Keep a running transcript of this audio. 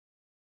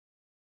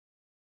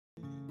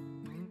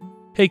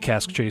Hey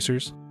Cask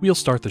Chasers, we'll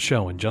start the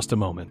show in just a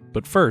moment,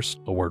 but first,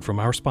 a word from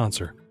our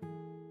sponsor.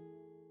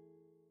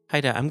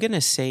 Haida, I'm going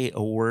to say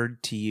a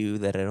word to you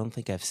that I don't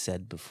think I've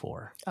said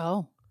before.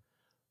 Oh.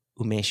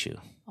 Umeshu.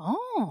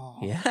 Oh.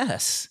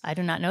 Yes. I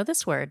do not know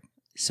this word.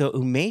 So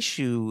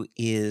umeshu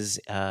is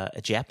a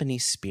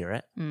Japanese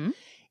spirit. Mm?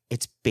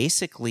 It's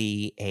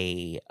basically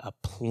a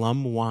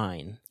plum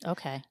wine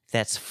Okay.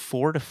 that's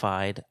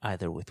fortified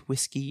either with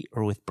whiskey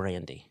or with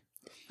brandy.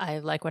 I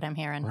like what I'm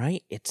hearing.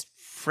 Right? It's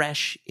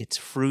fresh. It's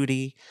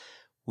fruity.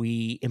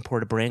 We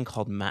import a brand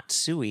called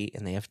Matsui,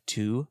 and they have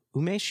two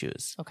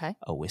umeshus. Okay.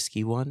 A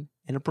whiskey one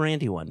and a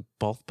brandy one,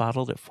 both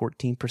bottled at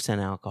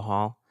 14%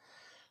 alcohol.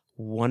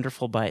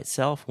 Wonderful by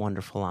itself,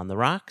 wonderful on the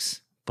rocks,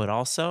 but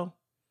also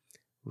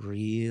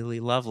really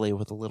lovely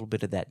with a little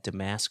bit of that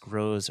Damask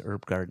Rose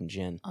Herb Garden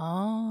Gin.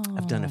 Oh.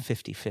 I've done a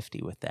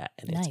 50-50 with that,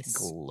 and Nice. it's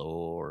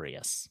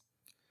glorious.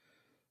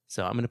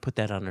 So I'm going to put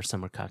that on our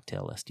summer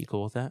cocktail list. You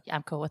cool with that? Yeah,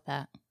 I'm cool with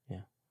that.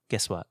 Yeah.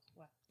 Guess what?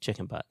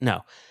 Chicken butt.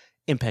 No.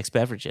 Impex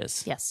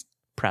Beverages. Yes.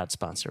 Proud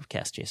sponsor of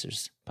Cask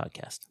Chasers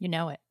podcast. You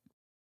know it.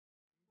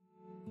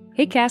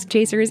 Hey Cask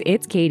Chasers,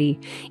 it's Katie.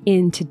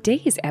 In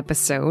today's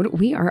episode,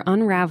 we are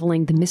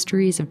unraveling the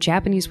mysteries of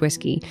Japanese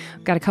whiskey.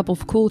 We've got a couple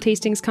of cool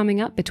tastings coming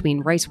up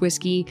between rice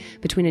whiskey,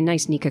 between a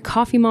nice Nikka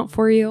coffee malt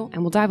for you,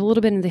 and we'll dive a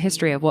little bit into the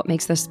history of what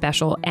makes this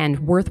special and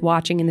worth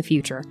watching in the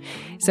future.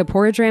 So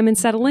pour a dram and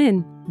settle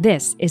in.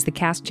 This is the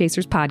Cask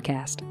Chasers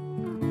podcast.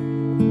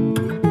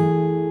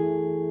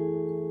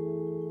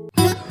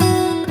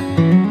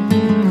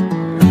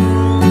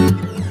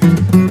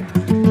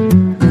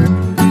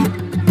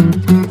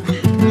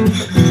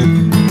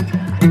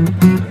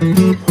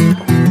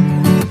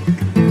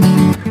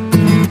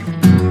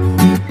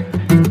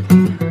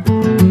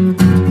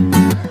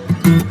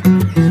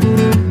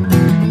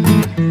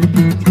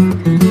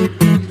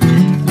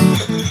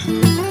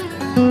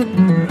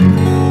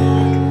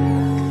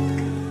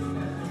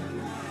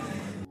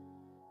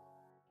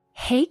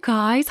 Hey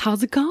guys,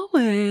 how's it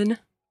going?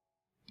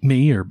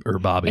 Me or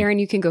Bobby? Aaron,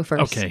 you can go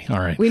first. Okay, all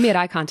right. We made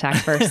eye contact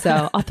first,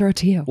 so I'll throw it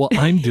to you. Well,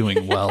 I'm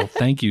doing well.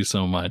 Thank you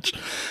so much.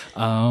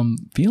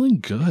 Feeling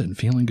good.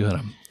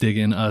 I'm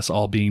digging us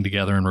all being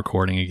together and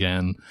recording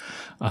again.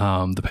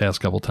 The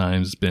past couple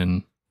times has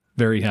been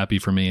very happy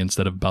for me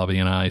instead of Bobby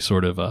and I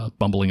sort of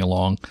bumbling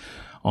along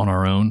on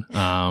our own.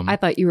 I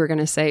thought you were going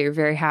to say you're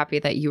very happy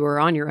that you were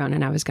on your own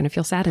and I was going to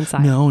feel sad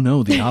inside.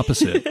 No, the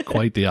opposite.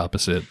 Quite the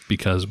opposite,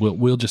 because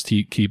we'll just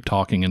keep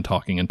talking and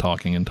talking and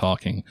talking and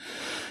talking.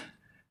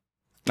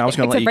 I was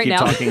going to let you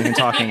Except keep right now.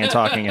 talking and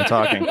talking and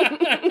talking and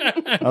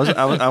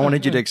talking. I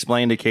wanted you to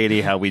explain to Katie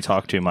how we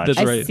talk too much. That's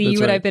I right, see that's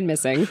what right. I've been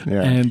missing.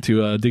 Yeah. And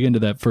to dig into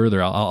that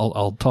further,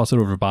 I'll toss it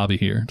over to Bobby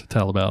here to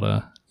tell about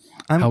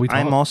how we talk.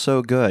 I'm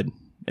also good.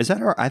 Is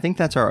that our? I think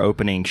that's our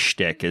opening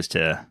shtick. Is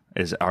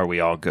are we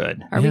all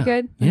good? Are we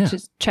good? Yeah.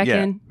 Just check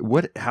in.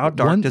 What? How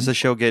dark does the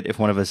show get if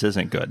one of us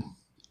isn't good?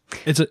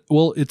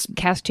 It's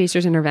Cask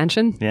Chasers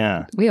intervention.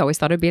 Yeah. We always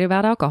thought it'd be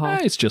about alcohol.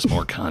 it's just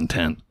more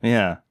content.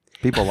 Yeah.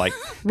 People like.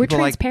 We're people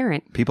like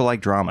transparent. people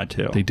like drama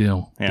too. They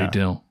do. Yeah. They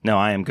do. No,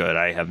 I am good.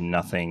 I have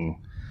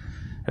nothing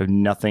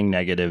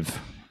negative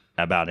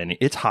about any.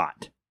 It's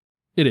hot.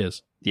 It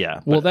is.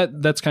 Yeah. Well,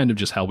 but that's kind of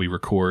just how we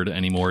record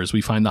anymore. Is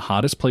we find the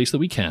hottest place that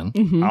we can.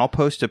 Mhm. I'll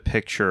post a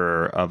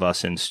picture of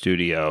us in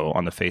studio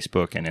on the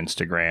Facebook and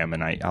Instagram,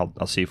 and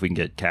I'll see if we can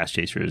get Cask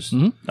Chasers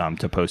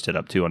to post it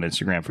up too on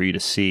Instagram for you to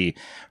see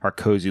our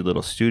cozy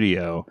little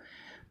studio.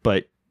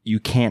 But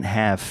you can't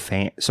have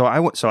fan. So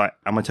I'm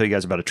gonna tell you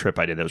guys about a trip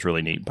I did that was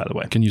really neat, by the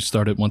way. Can you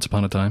start it once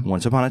upon a time?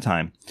 Once upon a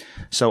time.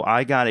 So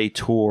I got a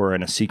tour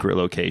in a secret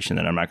location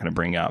that I'm not going to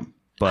bring up.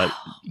 But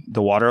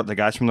the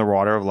guys from the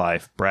Water of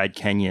Life, Brad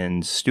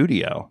Kenyon's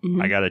studio,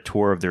 I got a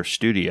tour of their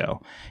studio,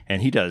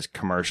 and he does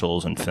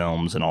commercials and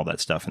films and all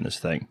that stuff in this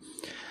thing.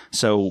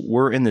 So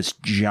we're in this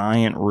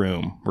giant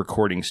room,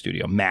 recording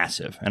studio,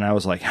 massive. And I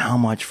was like, how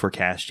much for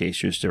Cask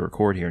Chasers to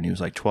record here? And he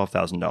was like,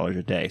 $12,000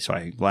 a day. So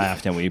I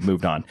laughed and we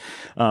moved on.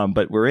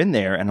 But we're in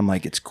there and I'm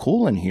like, it's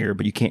cool in here,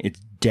 but you can't,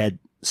 it's dead,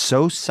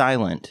 so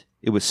silent.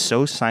 It was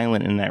so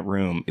silent in that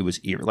room. It was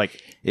eerie.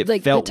 It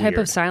Like felt the type weird.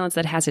 of silence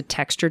that has a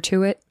texture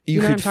to it.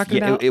 You know what I'm could talking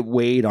feel- about? It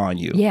weighed on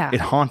you. Yeah.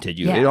 It haunted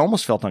you. Yeah. It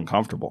almost felt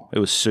uncomfortable. It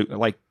was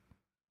like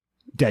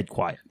dead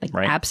quiet, like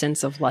right?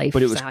 absence of life.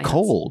 But it was silence.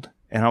 cold.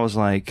 And I was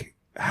like,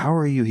 how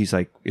are you? He's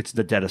like, it's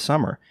the dead of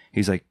summer.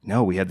 He's like,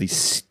 no, we have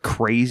these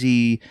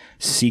crazy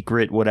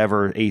secret,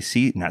 whatever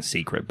AC, not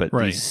secret, but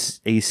Right.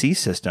 these AC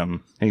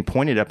system. And he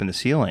pointed up in the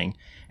ceiling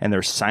and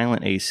they're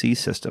silent AC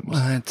systems.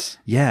 What?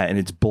 Yeah. And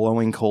it's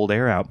blowing cold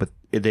air out. But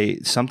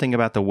something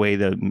about the way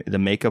the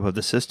makeup of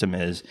the system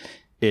is,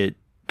 it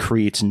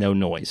creates no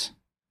noise.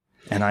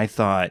 And I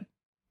thought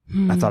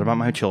about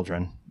my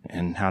children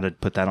and how to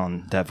put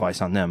that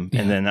voice on them.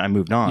 Yeah. And then I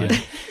moved on.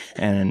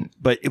 Yeah.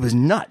 But it was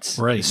nuts.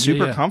 Right. It was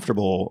super Yeah.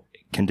 comfortable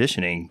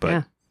conditioning, but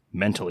Yeah.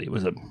 mentally it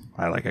was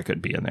I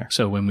could be in there.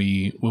 So when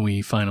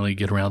we finally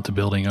get around to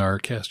building our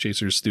Cask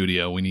Chasers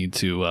studio, we need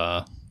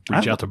to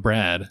reach out to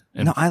Brad.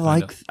 And No, I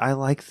find out.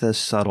 like the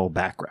subtle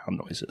background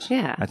noises.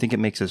 Yeah. I think it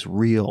makes us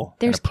real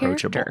There's and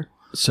approachable. character.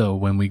 So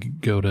when we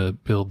go to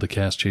build the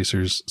Cast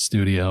Chasers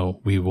studio,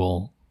 we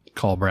will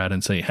call Brad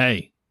and say,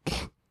 "Hey,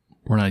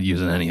 we're not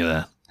using any of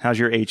that." How's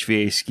your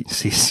HVAC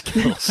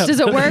skills? Does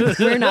it work?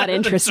 We're not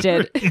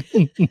interested.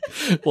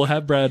 We'll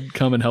have Brad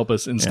come and help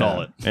us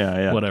install it.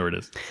 Yeah. Whatever it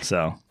is.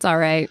 So It's all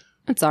right.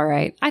 It's all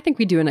right. I think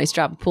we do a nice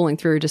job of pulling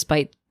through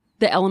despite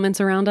the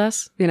elements around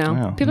us. You know,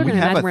 yeah. people are going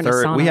to imagine we're in a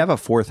sauna. We have a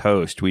fourth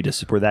host. We're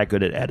that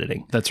good at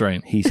editing. That's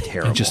right. He's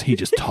terrible. He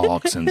just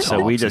talks and talks. so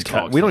we and just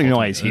talks we don't the even know whole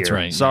why time. he's here. That's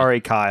right. Sorry,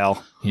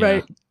 Kyle. Yeah.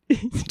 Right.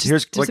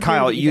 Here's what disappeared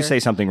Kyle. in the You ether. say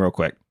something real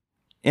quick.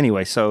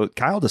 Anyway, so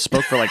Kyle just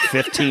spoke for like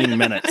 15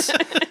 minutes.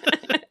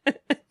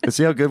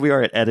 See how good we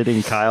are at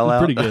editing Kyle out?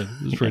 Pretty good.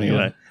 It's pretty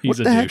Anyway, good. He's what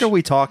a the heck douche. are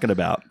we talking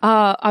about?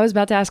 I was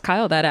about to ask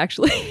Kyle that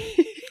actually.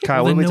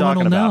 Kyle, Well, what are we then no one talking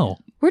will about? know.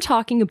 We're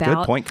talking about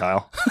Good point,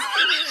 Kyle.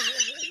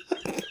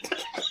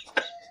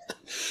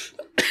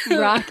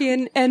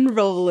 rockin' and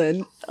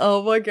rollin'.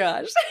 Oh my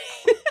gosh.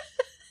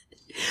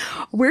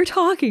 We're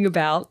talking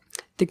about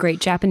the Great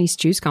Japanese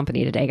Juice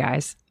Company today,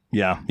 guys.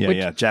 Yeah.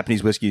 Which-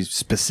 Japanese whiskey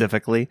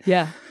specifically.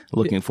 Yeah.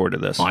 Looking forward to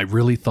this. I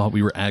really thought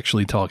we were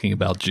actually talking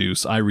about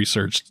juice. I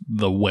researched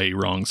the way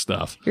wrong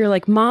stuff. You're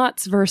like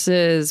Mott's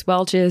versus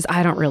Welch's.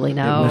 I don't really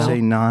know. It was a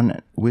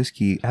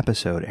non-whiskey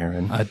episode,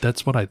 Aaron.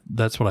 That's what I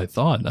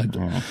thought.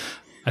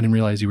 I didn't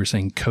realize you were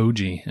saying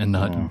koji and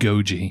not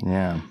goji.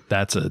 Yeah.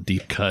 That's a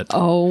deep cut.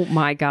 Oh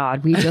my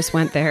God. We just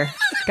went there.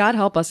 God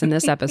help us in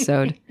this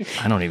episode.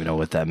 I don't even know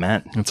what that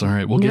meant. That's all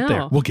right. We'll get No.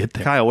 there. We'll get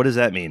there. Kyle, what does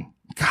that mean?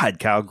 God,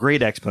 Kyle,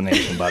 great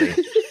explanation, buddy.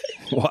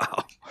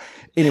 Wow.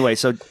 Anyway,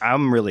 so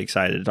I'm really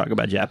excited to talk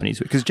about Japanese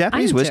because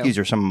Japanese I am whiskeys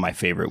are some of my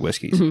favorite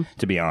whiskeys,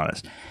 to be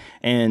honest.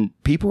 And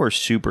people are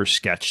super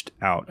sketched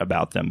out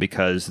about them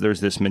because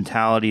there's this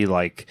mentality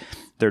like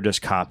they're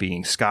just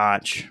copying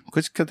Scotch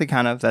because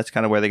that's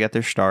kind of where they got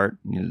their start.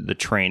 You know, the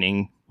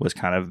training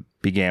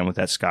began with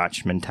that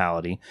Scotch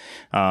mentality.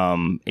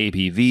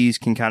 ABVs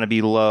can kind of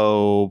be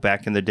low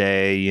back in the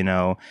day. You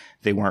know,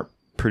 they weren't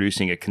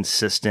producing a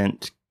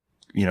consistent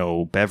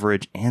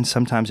beverage, and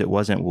sometimes it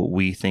wasn't what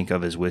we think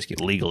of as whiskey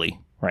legally,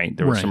 right?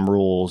 There were Right. some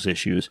rules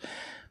issues.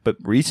 But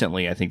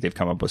recently, I think they've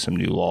come up with some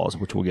new laws,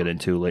 which we'll get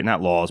into later.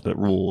 Not laws, but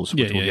rules,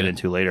 which we'll get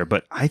into later.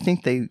 But I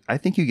think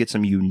you get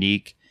some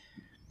unique,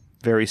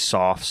 very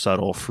soft,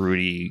 subtle,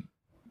 fruity,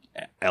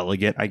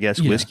 elegant, I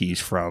guess, whiskeys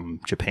from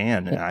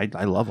Japan, and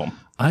I love them.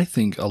 I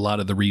think a lot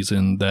of the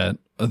reason that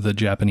the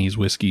Japanese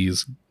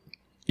whiskeys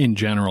in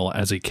general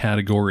as a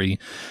category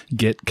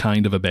get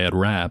kind of a bad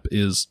rap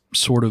is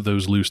sort of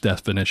those loose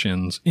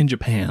definitions in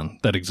Japan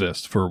that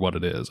exist for what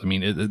it is. I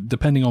mean,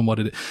 depending on what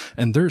it is.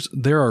 And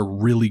there are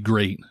really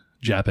great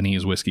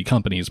Japanese whiskey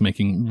companies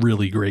making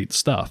really great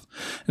stuff.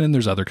 And then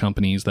there's other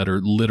companies that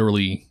are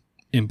literally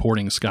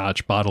importing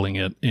Scotch, bottling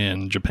it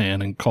in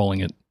Japan and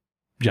calling it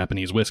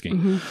Japanese whiskey.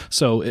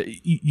 So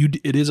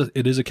it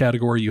is a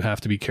category you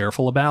have to be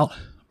careful about.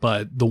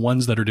 But the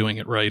ones that are doing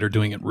it right are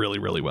doing it really,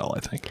 really well,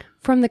 I think.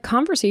 From the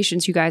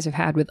conversations you guys have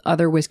had with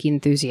other whiskey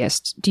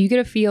enthusiasts, do you get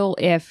a feel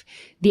if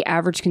the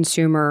average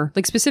consumer,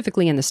 like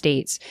specifically in the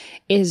States,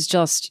 is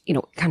just,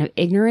 kind of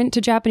ignorant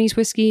to Japanese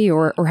whiskey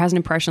or has an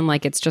impression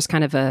like it's just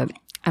kind of a,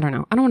 I don't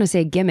know, I don't want to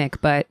say a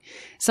gimmick, but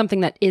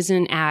something that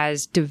isn't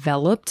as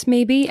developed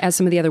maybe as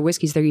some of the other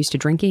whiskeys they're used to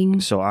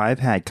drinking? So I've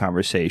had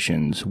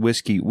conversations.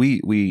 Whiskey,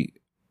 we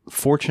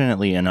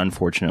fortunately and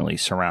unfortunately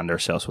surround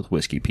ourselves with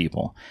whiskey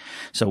people.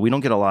 So we don't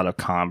get a lot of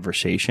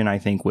conversation, I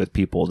think, with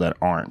people that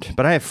aren't.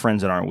 But I have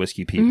friends that aren't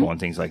whiskey people and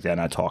things like that,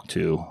 and I talk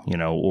to,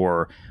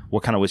 or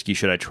what kind of whiskey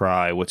should I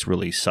try? What's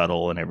really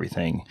subtle and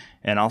everything.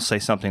 And I'll say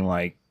something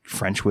like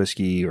French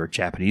whiskey or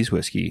Japanese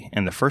whiskey,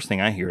 and the first thing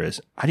I hear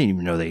is, I didn't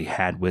even know they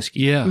had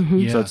whiskey. Yeah.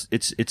 So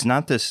it's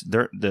not this.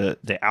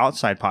 The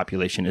outside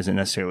population isn't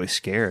necessarily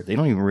scared. They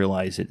don't even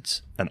realize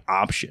it's an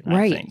option.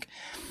 Right. I think.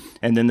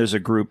 And then there's a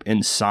group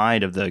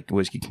inside of the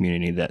whiskey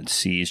community that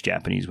sees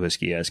Japanese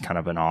whiskey as kind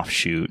of an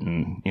offshoot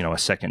and a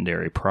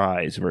secondary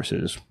prize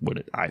versus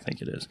what I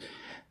think it is.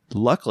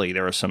 Luckily,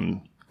 there are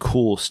some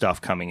cool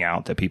stuff coming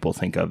out that people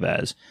think of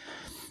as,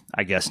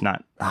 I guess,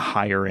 not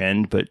higher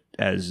end, but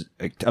as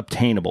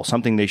obtainable.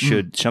 Something they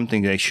should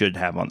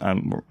have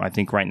on. I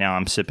think right now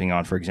I'm sipping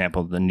on, for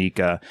example, the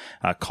Nika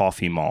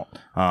coffee malt.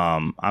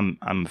 I'm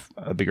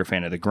a bigger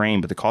fan of the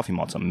grain, but the coffee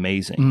malt's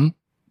amazing.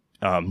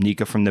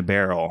 Nika from the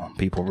barrel,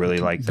 people really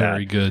like that.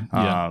 Very good.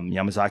 Yeah.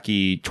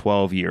 Yamazaki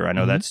 12 year, I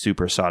know that's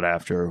super sought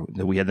after.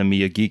 We had the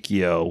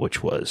Miyagikyo,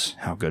 which was,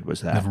 how good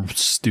was that?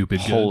 Stupid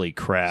good. Holy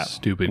crap.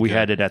 Stupid We good.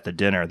 had it at the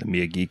dinner, the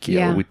Miyagikyo.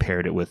 Yeah. We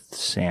paired it with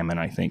salmon,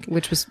 I think.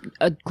 Which was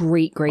a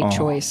great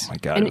choice. my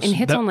God, And, it was-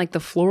 hits on like the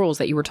florals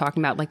that you were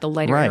talking about, like the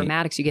lighter Right.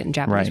 aromatics you get in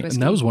Japanese Right. whiskey.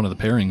 And that was one of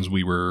the pairings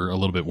we were a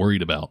little bit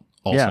worried about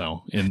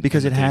also.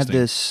 Because in it the had tasting.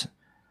 this,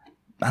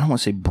 I don't want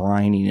to say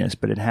brininess,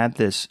 but it had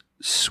this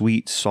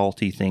sweet,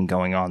 salty thing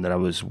going on that I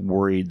was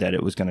worried that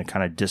it was going to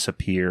kind of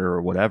disappear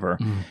or whatever.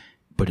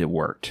 But it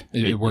worked.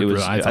 It worked was,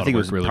 really- I thought think it it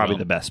was worked really probably well.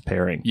 the best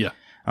pairing. Yeah.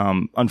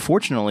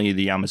 Unfortunately,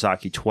 the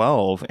Yamazaki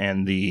 12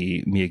 and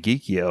the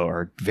Miyagikyo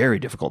are very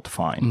difficult to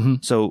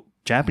find. So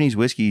Japanese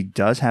whiskey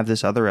does have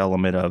this other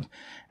element of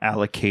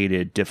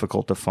allocated,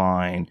 difficult to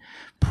find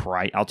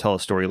price. I'll tell a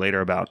story later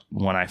about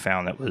one I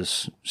found that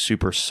was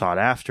super sought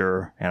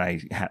after,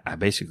 and I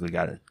basically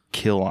got a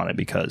kill on it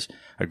because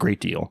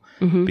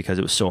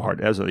it was so hard.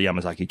 That was the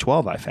Yamazaki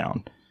 12 I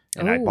found.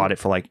 And I bought it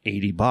for like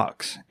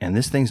 $80, and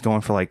this thing's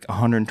going for like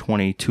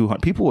 120,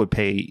 200. People would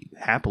pay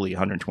happily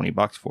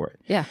 $120 for it.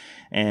 Yeah.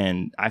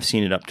 And I've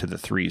seen it up to the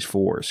 3s,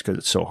 4s because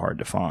it's so hard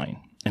to find.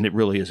 And it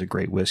really is a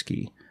great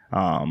whiskey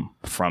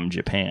from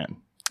Japan.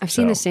 I've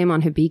seen the same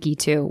on Hibiki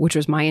too, which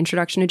was my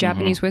introduction to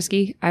Japanese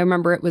whiskey. I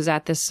remember it was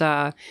at this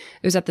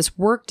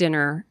work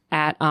dinner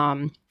at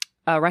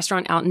a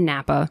restaurant out in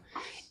Napa.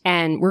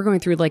 And we're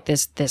going through like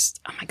this,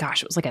 oh my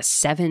gosh, it was like a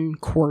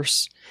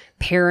 7-course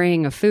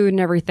pairing of food and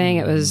everything.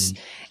 It was,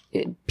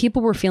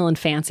 people were feeling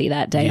fancy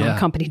that day on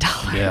company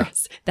dollars. Yeah.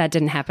 That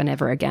didn't happen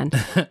ever again.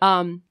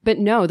 But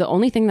no, the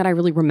only thing that I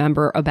really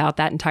remember about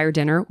that entire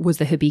dinner was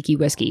the Hibiki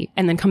whiskey.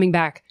 And then coming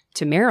back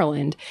to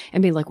Maryland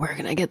and being like, where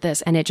can I get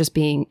this? And it just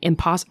being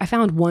impossible. I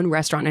found one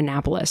restaurant in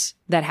Annapolis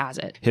that has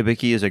it.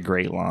 Hibiki is a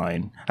great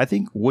line. I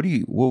think, what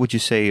would you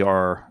say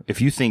are,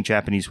 if you think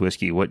Japanese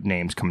whiskey, what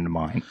names come to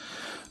mind?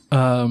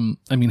 I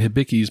mean,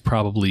 Hibiki is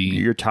probably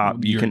your top.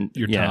 Your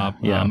top.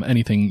 Yeah.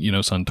 Anything,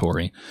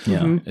 Suntory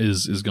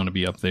is going to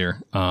be up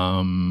there.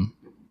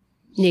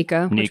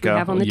 Nika, which we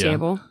have on the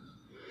table.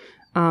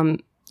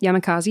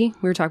 Yamakaze.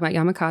 We were talking about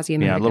Yamakaze a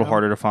minute a little ago.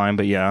 harder to find,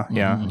 but yeah.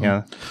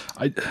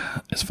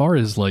 As far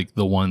as like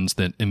the ones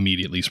that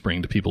immediately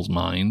spring to people's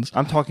minds,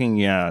 I'm talking,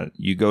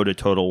 you go to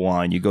Total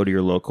Wine, you go to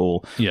your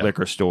local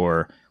liquor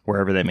store,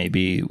 wherever that may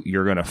be,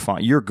 you're gonna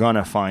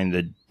find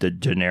the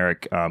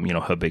generic,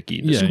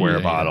 Hibiki, the square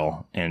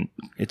bottle, and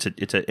it's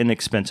an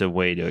inexpensive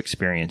way to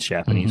experience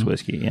Japanese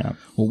whiskey. Yeah.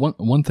 Well,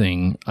 one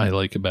thing I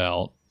like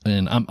about,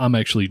 and I'm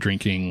actually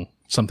drinking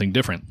something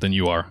different than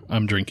you are.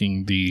 I'm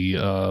drinking the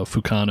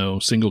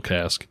Fukano single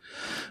cask,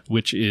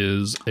 which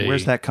is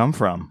Where's that come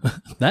from?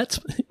 That's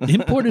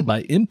imported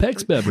by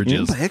Impex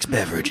Beverages. Impex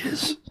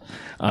Beverages.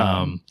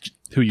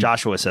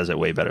 Joshua says it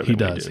way better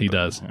than he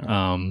does.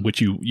 Which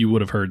you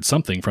would have heard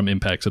something from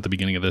Impex at the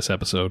beginning of this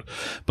episode.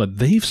 But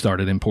they've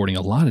started importing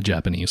a lot of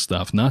Japanese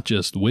stuff, not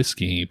just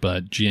whiskey,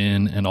 but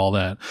gin and all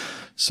that.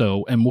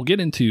 So, and we'll get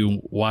into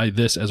why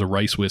this as a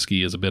rice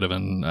whiskey is a bit of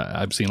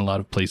I've seen a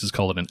lot of places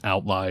call it an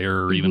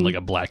outlier or even like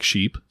a black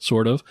sheep,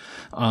 sort of.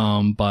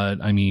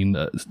 But I mean,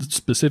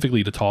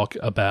 specifically to talk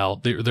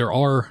about, there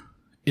are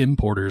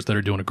importers that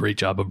are doing a great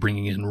job of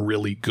bringing in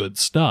really good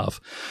stuff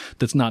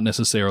that's not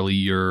necessarily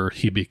your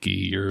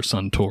Hibiki, your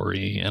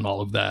Suntory, and all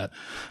of that.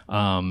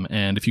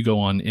 And if you go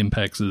on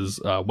Impex's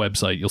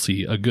website, you'll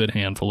see a good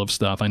handful of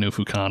stuff. I know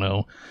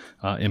Fukano,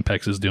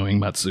 Impex is doing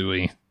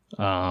Matsui,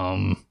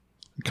 a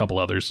couple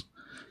others.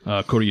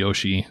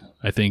 Koriyoshi,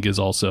 I think, is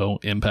also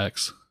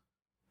Impex.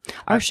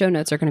 Our show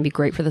notes are going to be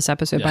great for this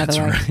episode, by the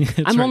way.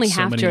 Right. I'm only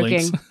half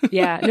joking.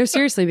 Yeah, no,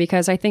 seriously,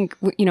 because I think,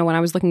 when I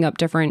was looking up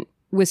different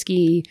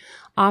whiskey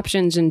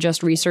options and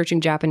just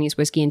researching Japanese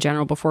whiskey in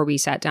general before we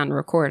sat down to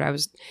record, I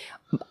was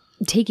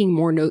taking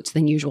more notes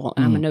than usual.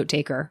 I'm a note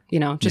taker,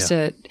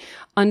 to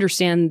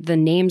understand the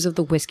names of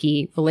the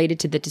whiskey related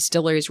to the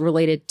distilleries,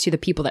 related to the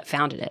people that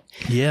founded it.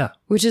 Yeah.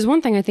 Which is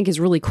one thing I think is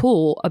really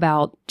cool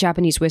about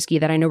Japanese whiskey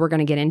that I know we're going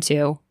to get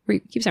into. We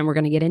keep saying we're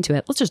going to get into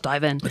it. Let's just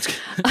dive in. Let's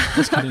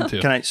get into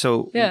it.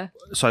 So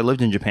I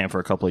lived in Japan for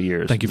a couple of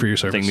years. Thank you for your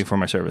service. Thank me for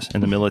my service in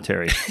the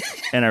military.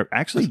 And I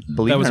actually,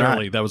 believe it or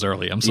not, that was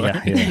early. I'm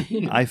sorry.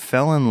 Yeah. I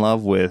fell in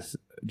love with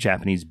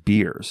Japanese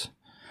beers.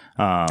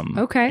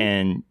 Okay.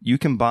 And you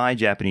can buy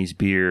Japanese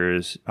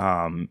beers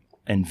and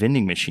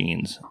vending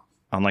machines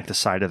on like the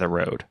side of the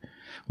road,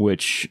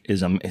 which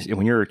is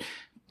when you're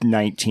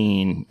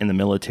 19 in the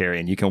military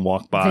and you can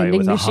walk by vending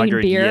with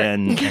 100 beer.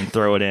 yen and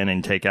throw it in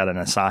and take out an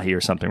Asahi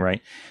or something,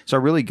 right? So I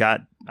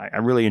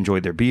really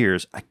enjoyed their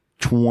beers. I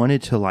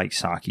wanted to like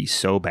sake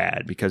so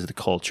bad because of the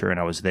culture, and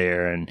I was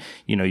there, and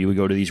you would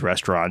go to these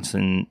restaurants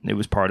and it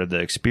was part of the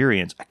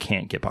experience. I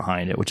can't get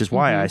behind it, which is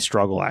why I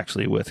struggle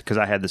actually with, because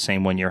I had the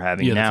same one you're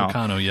having now. The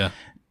Fukano,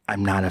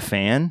 I'm not a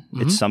fan.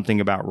 It's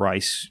something about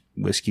rice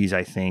whiskeys,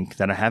 I think,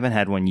 that I haven't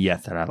had one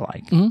yet that I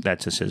like. That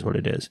just is what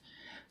it is.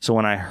 So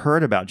when I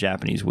heard about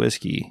Japanese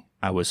whiskey,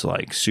 I was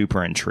like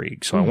super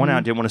intrigued. So I went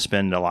out, didn't want to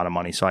spend a lot of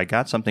money. So I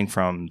got something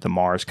from the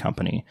Mars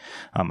company.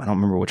 I don't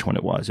remember which one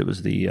it was. It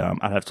was the,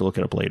 I'd have to look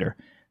it up later.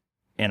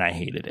 And I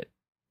hated it.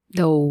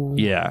 Oh.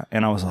 Yeah.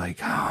 And I was like,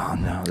 oh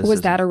no.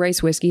 Was that a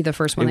rice whiskey, the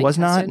first one? It was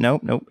not.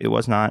 Nope. It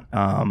was not.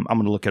 I'm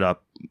going to look it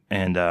up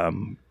and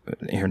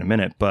here in a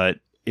minute. But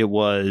it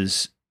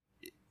wasn't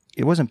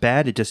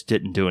bad. It just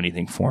didn't do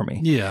anything for me.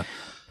 Yeah.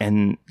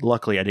 And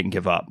luckily I didn't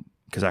give up.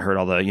 Because I heard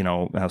all the,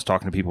 I was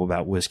talking to people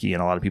about whiskey,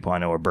 and a lot of people I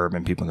know are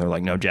bourbon people, and they're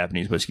like, no,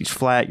 Japanese whiskey's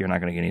flat. You're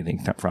not going to get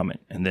anything from it.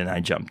 And then I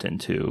jumped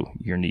into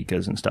your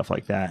Nikas and stuff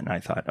like that, and I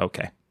thought,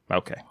 okay,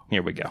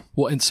 here we go.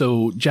 Well, and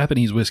so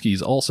Japanese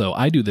whiskeys also,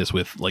 I do this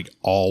with like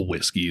all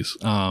whiskeys,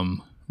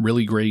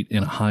 really great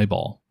in a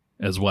highball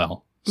as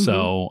well.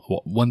 So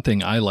one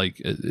thing I like,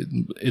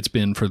 it's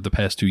been for the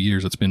past 2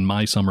 years, it's been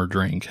my summer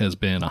drink has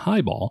been a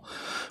highball,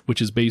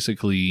 which is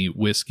basically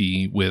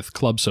whiskey with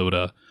club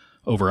soda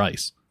over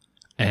ice.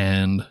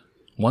 And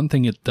one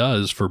thing it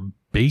does for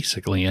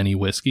basically any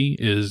whiskey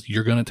is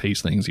you're going to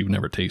taste things you've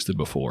never tasted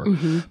before.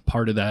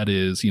 Part of that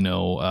is, a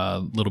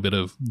little bit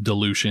of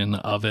dilution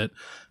of it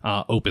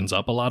opens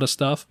up a lot of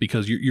stuff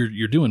because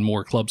you're doing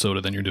more club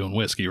soda than you're doing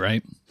whiskey,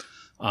 right?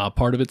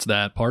 Part of it's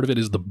that. Part of it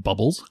is the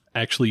bubbles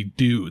actually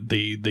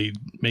they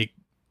make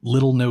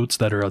little notes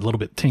that are a little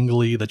bit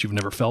tingly that you've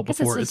never felt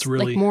before. It's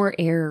really like more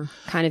air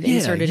kind of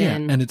inserted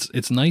in. And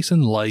it's nice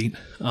and light.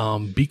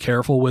 Be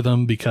careful with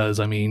them because,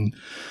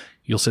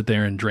 you'll sit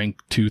there and drink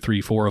 2,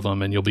 3, 4 of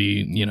them and you'll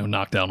be,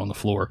 knocked out on the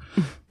floor.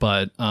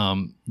 But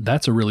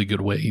that's a really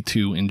good way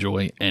to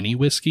enjoy any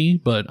whiskey.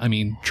 But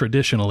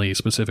traditionally,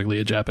 specifically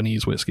a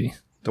Japanese whiskey.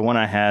 The one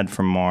I had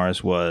from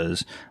Mars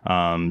was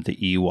the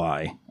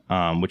EY,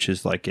 which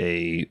is like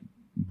a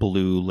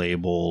blue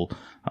label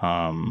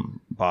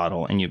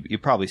bottle. And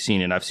you've probably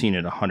seen it. I've seen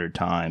it 100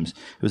 times.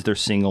 It was their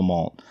single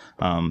malt,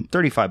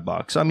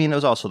 $35. It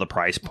was also the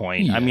price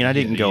point. Yeah, I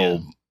didn't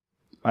go...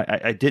 Yeah.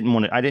 I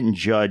didn't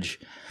judge...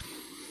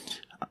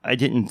 I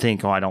didn't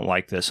think, I don't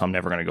like this, I'm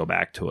never going to go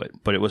back to it.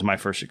 But it was my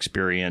first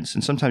experience.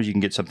 And sometimes you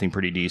can get something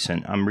pretty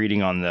decent. I'm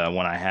reading on the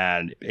one I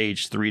had,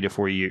 aged 3 to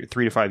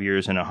 5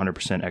 years in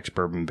 100%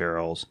 ex-bourbon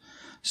barrels.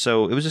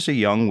 So it was just a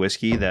young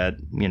whiskey that,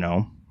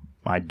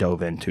 I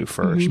dove into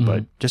first,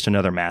 but just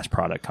another mass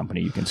product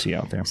company you can see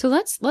out there. So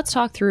let's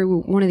talk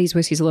through one of these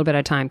whiskeys a little bit at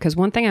a time, because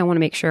one thing I want to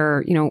make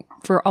sure,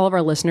 for all of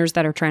our listeners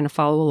that are trying to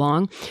follow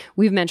along,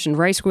 we've mentioned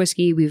rice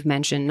whiskey, we've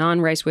mentioned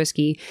non-rice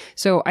whiskey.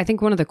 So I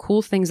think one of the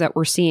cool things that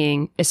we're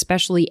seeing,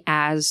 especially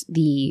as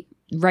the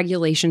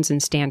regulations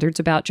and standards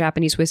about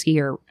Japanese whiskey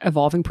are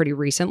evolving pretty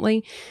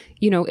recently,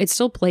 it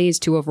still plays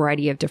to a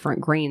variety of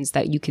different grains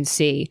that you can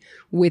see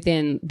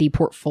within the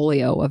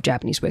portfolio of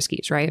Japanese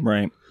whiskeys, right?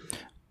 Right.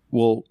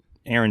 Well,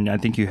 Aaron, I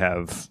think you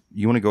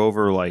want to go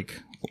over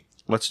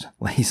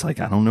he's like,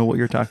 I don't know what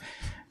you're talking.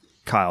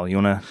 Kyle,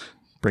 you want to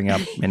bring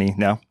up any?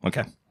 No?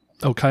 Okay.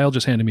 Oh, Kyle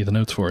just handed me the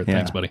notes for it. Yeah.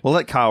 Thanks, buddy. We'll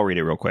let Kyle read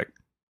it real quick.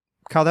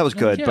 Kyle, that was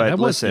good, Yeah, but that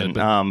was listen,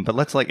 good, but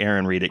let's let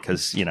Aaron read it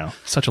because,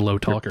 such a low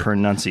talker.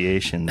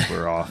 Pronunciations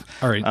were off.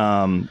 All right.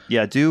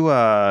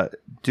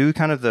 Do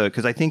kind of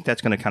because I think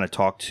that's going to kind of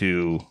talk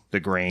to the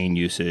grain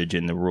usage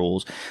and the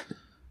rules.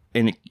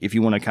 And if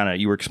you want to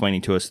you were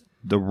explaining to us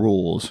the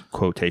rules,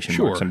 quotation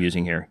marks I'm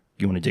using here.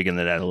 You want to dig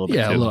into that a little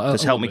bit too?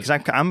 Just help me, because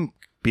I'm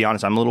be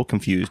honest, I'm a little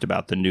confused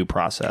about the new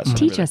process.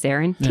 Teach us,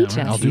 Aaron. Teach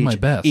us. I'll do my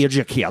best.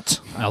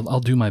 Educate. I'll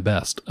do my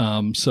best.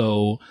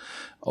 So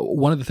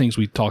one of the things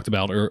we talked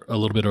about a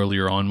little bit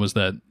earlier on was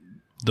that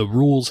the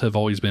rules have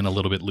always been a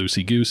little bit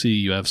loosey-goosey.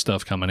 You have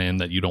stuff coming in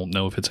that you don't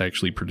know if it's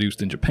actually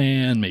produced in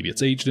Japan. Maybe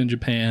it's aged in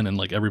Japan, and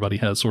everybody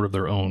has sort of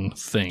their own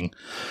thing.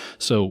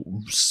 So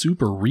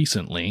super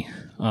recently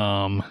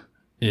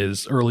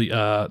is early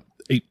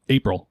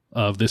April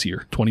of this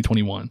year,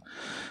 2021.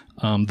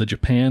 The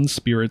Japan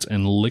Spirits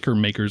and Liquor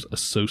Makers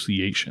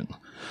Association,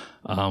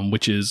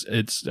 which is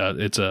it's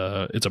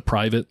a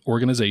private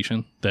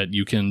organization that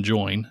you can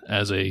join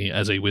as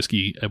a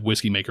whiskey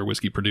maker,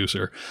 whiskey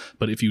producer.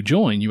 But if you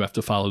join, you have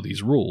to follow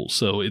these rules.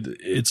 So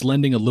it's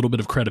lending a little bit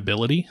of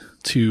credibility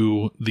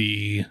to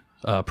the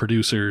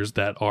producers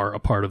that are a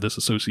part of this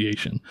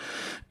association.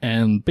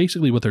 And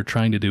basically what they're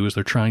trying to do is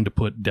they're trying to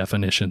put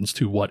definitions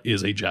to what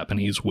is a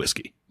Japanese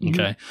whiskey.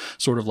 Okay.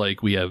 Sort of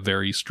like we have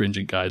very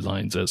stringent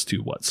guidelines as to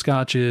what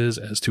Scotch is,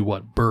 as to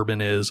what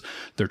bourbon is.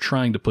 They're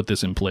trying to put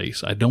this in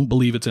place. I don't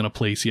believe it's in a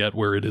place yet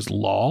where it is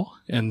law.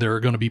 And there are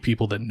going to be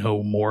people that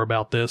know more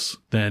about this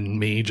than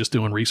me just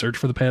doing research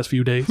for the past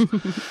few days.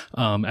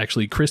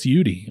 Actually, Chris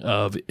Udy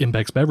of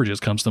Impex Beverages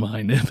comes to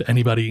mind. If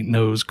anybody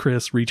knows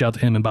Chris, reach out to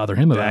him and bother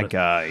him about it. That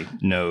guy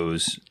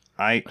knows.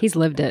 He's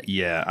lived it.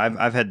 Yeah,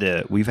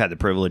 we've had the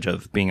privilege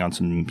of being on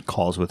some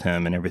calls with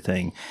him and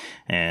everything,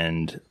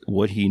 and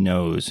what he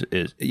knows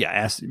is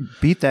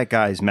beat that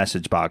guy's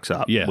message box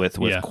up. He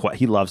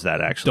loves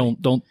that actually.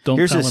 Don't.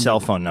 Here's tell his him cell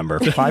phone number.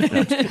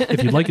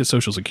 if you'd like his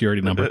social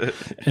security number,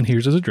 and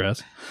here's his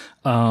address.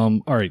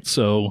 All right,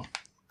 so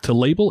to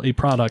label a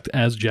product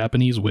as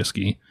Japanese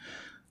whiskey,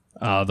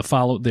 they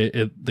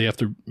have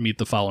to meet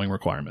the following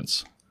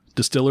requirements.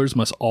 Distillers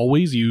must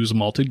always use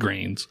malted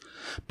grains,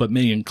 but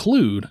may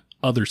include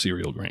other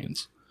cereal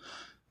grains.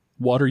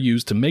 Water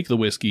used to make the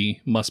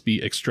whiskey must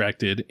be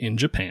extracted in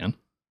Japan.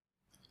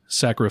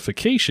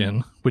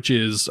 Saccharification, which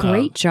is...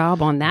 Great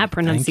job on that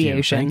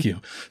pronunciation. Thank you.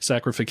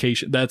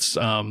 Saccharification, that's...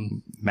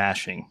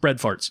 mashing. Bread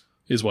farts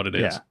is what it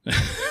is. Yeah.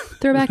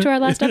 Throw back to our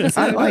last episode.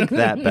 I like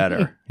that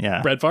better.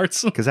 Yeah. Bread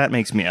farts? Because that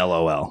makes me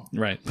LOL.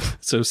 Right.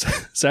 So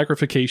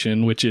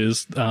saccharification, which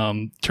is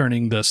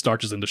turning the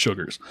starches into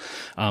sugars.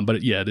 But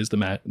it is the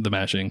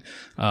mashing.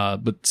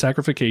 But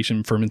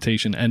saccharification,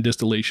 fermentation, and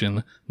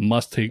distillation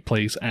must take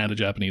place at a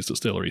Japanese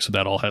distillery. So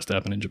that all has to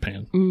happen in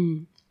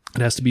Japan.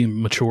 It has to be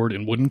matured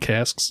in wooden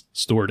casks,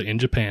 stored in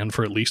Japan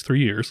for at least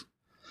 3 years.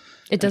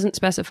 It doesn't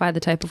specify the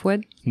type of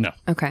wood? No.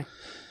 Okay.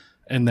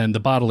 And then the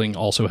bottling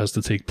also has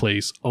to take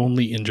place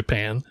only in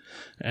Japan,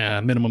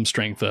 minimum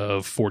strength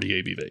of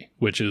 40 ABV,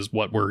 which is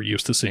what we're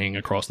used to seeing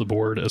across the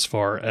board as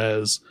far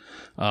as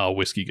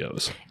whiskey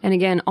goes. And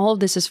again, all of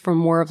this is from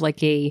more of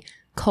like a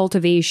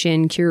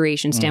cultivation,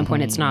 curation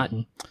standpoint. It's not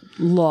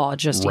law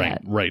just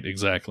yet. Right,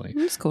 exactly.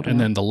 That's cool to And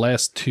know. then the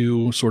last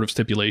two sort of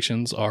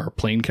stipulations are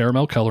plain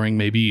caramel coloring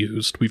may be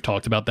used. We've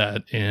talked about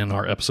that in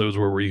our episodes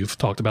where we've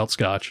talked about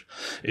Scotch.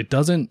 It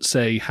doesn't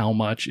say how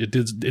much. It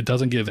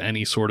doesn't give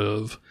any sort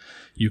of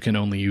you can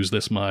only use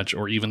this much,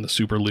 or even the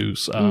super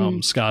loose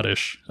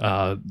Scottish,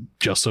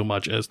 just so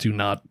much as to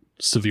not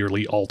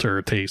severely alter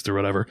taste or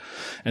whatever.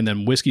 And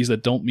then whiskeys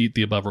that don't meet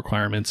the above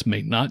requirements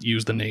may not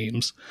use the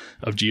names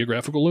of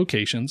geographical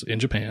locations in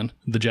Japan,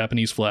 the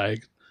Japanese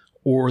flag,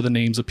 or the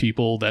names of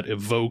people that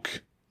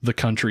evoke the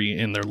country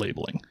in their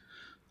labeling.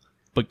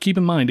 But keep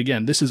in mind,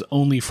 again, this is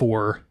only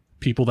for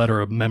people that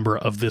are a member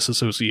of this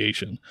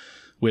association,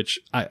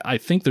 which I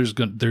think there's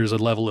a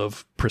level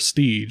of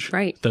prestige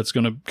that's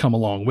going to come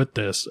along with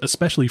this,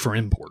 especially for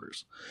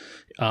importers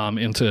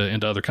into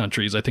other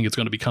countries. I think it's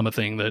going to become a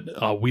thing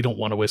that we don't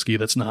want a whiskey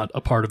that's not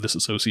a part of this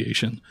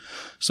association.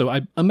 So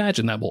I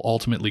imagine that will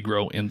ultimately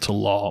grow into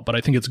law, but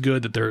I think it's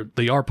good that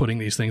they are putting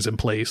these things in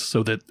place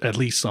so that at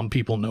least some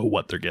people know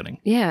what they're getting.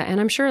 Yeah, and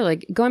I'm sure,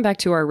 like, going back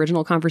to our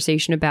original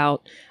conversation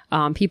about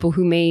people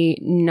who may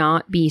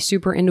not be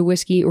super into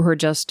whiskey or who are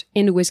just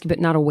into whiskey but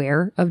not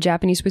aware of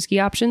Japanese whiskey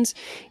options,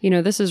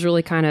 this is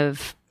really kind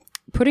of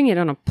putting it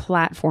on a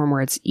platform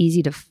where it's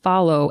easy to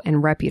follow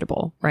and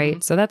reputable, right?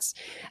 Mm-hmm.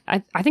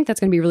 So I think that's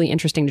going to be really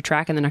interesting to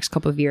track in the next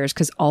couple of years,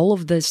 because all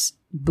of this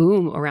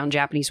boom around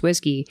Japanese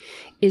whiskey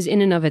is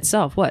in and of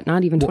itself,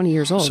 not even 20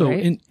 years old, so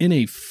right? in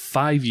a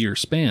 5-year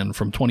span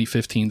from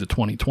 2015 to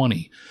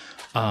 2020,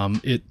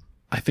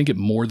 I think it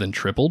more than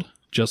tripled.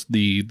 Just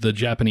the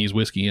Japanese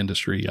whiskey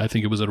industry. I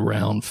think it was at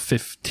around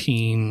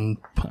 15,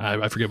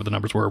 I forget what the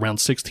numbers were, around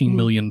 16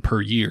 million per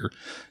year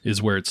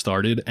is where it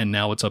started. And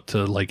now it's up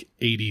to like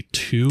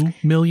 82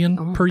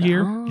 million per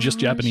year, just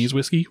Japanese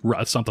whiskey,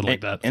 something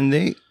like that.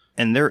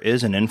 And there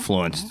is an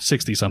influence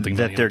 60 something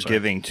that they're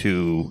giving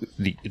to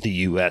the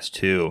U.S.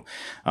 too.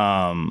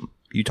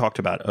 You talked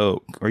about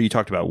oak, or you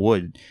talked about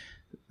wood.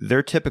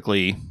 They're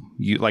typically,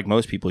 like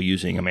most people,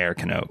 using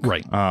American oak,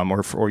 right?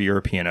 Or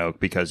European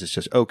oak, because it's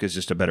just oak is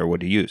just a better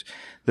wood to use.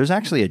 There's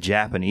actually a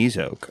Japanese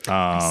oak.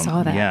 I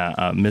saw that. Yeah,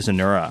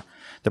 Mizunara.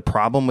 The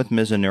problem with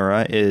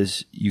Mizunara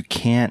is you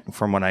can't,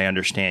 from what I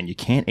understand, you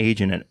can't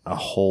age in it a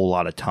whole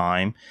lot of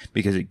time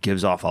because it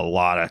gives off a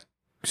lot of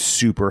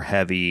super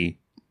heavy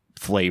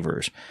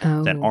flavors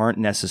that aren't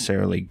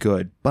necessarily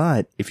good.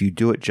 But if you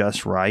do it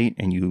just right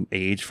and you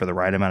age for the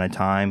right amount of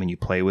time and you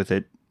play with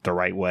it the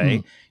right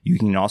way, you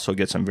can also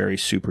get some very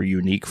super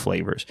unique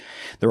flavors.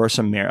 There are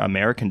some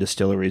American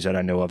distilleries that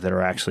I know of that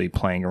are actually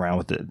playing around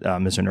with the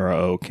Mizunara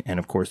oak, and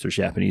of course there's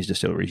Japanese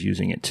distilleries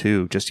using it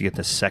too, just to get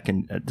this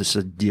is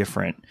a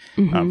different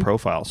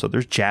profile. So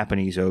there's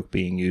Japanese oak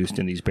being used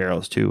in these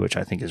barrels too, which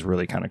I think is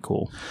really kind of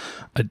cool.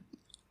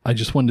 I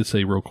just wanted to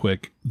say real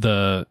quick,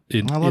 I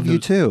love you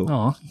too.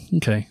 Oh,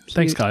 okay.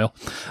 Thanks, Kyle.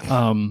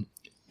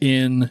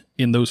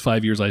 In those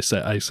 5 years, I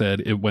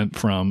said it went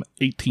from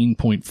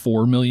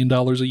 $18.4 million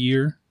a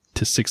year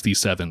to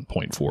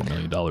 $67.4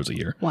 million a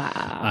year.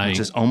 Wow. Which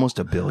is almost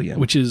 $1 billion.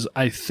 Which is,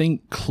 I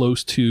think,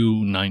 close to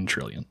 $9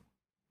 trillion.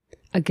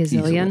 A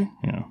gazillion? Easily.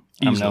 Yeah.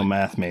 I'm no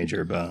math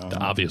major, but...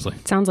 Obviously.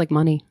 Sounds like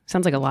money.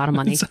 Sounds like a lot of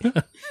money.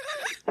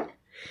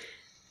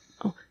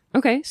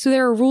 Okay, so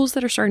there are rules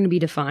that are starting to be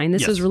defined.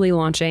 This is really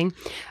launching.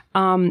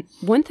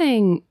 One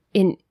thing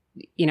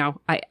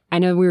I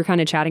know we were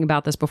kind of chatting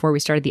about this before we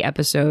started the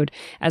episode,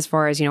 as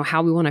far as,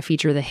 how we want to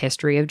feature the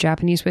history of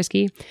Japanese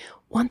whiskey.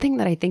 One thing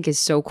that I think is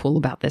so cool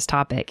about this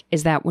topic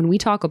is that when we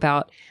talk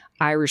about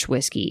Irish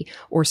whiskey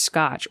or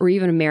Scotch or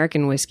even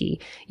American whiskey,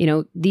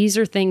 these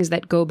are things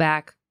that go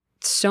back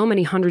so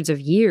many hundreds of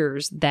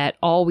years that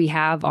all we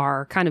have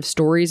are kind of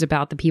stories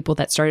about the people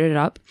that started it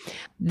up.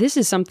 This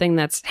is something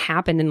that's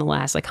happened in the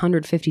last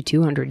 150,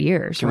 200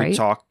 years, Can right? we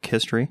talk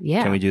history?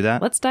 Yeah. Can we do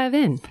that? Let's dive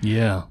in.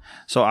 Yeah.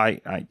 So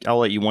I'll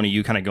let one of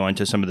you kind of go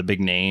into some of the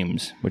big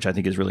names, which I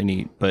think is really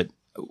neat.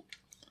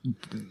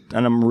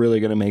 And I'm really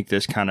going to make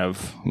this kind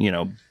of,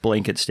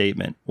 blanket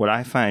statement. What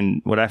I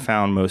found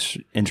most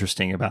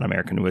interesting about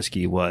American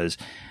whiskey was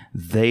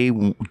they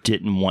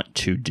didn't want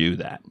to do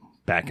that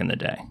back in the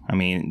day. I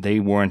mean,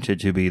 they wanted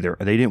to be there.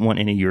 They didn't want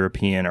any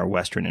European or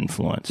Western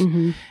influence.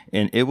 Mm-hmm.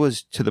 And it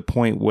was to the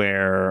point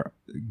where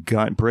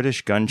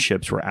British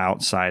gunships were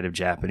outside of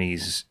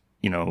Japanese,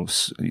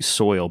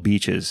 soil,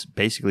 beaches,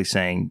 basically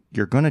saying,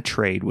 you're going to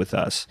trade with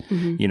us,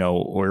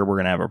 or we're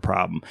going to have a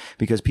problem.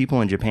 Because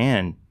people in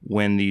Japan,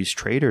 when these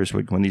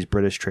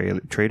British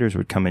traders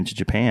would come into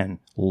Japan,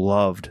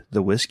 loved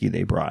the whiskey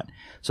they brought.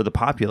 So the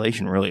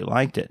population really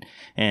liked it.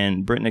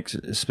 And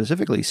Britain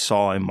specifically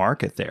saw a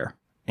market there.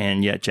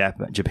 And yet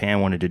Japan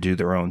wanted to do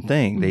their own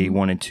thing. They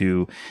wanted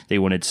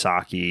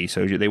sake,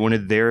 so they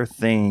wanted their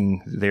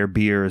thing, their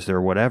beers,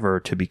 their whatever,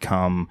 to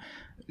become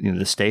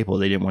the staple.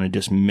 They didn't want to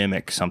just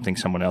mimic something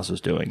someone else was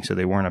doing, so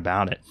they weren't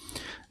about it.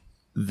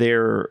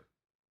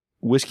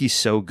 whiskey's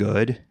so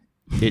good,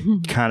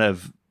 it kind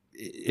of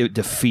it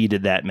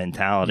defeated that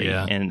mentality.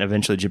 Yeah. And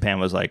eventually Japan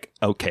was like,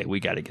 okay, we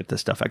got to get this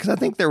stuff out. Because I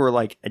think there were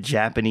like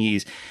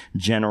Japanese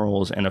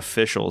generals and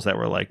officials that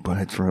were like, but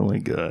it's really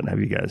good. Have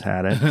you guys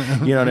had it?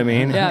 You know what I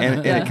mean? Yeah,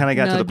 and yeah. it kind of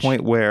got to the Nudge.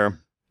 point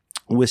where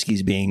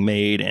whiskey's being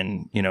made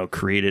and,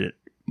 created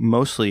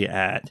mostly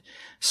at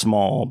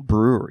small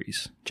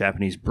breweries,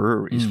 Japanese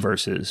breweries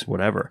versus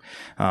whatever.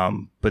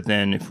 But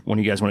then if one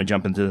of you guys want to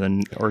jump into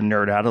or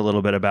nerd out a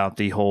little bit about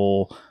the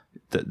whole...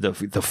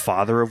 The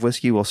father of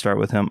whiskey, we'll start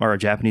with him, or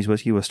Japanese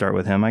whiskey, we'll start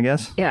with him, I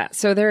guess. Yeah.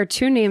 So there are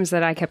two names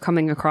that I kept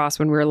coming across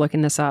when we were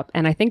looking this up.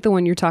 And I think the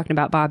one you're talking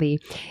about, Bobby,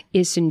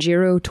 is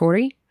Shinjiro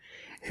Tori,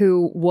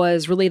 who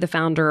was really the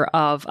founder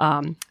of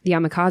the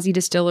Yamakaze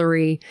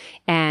distillery,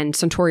 and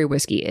Suntory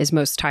whiskey is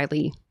most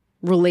tightly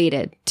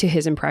related to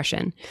his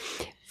impression.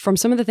 From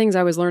some of the things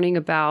I was learning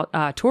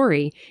about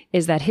Tori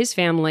is that his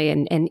family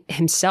and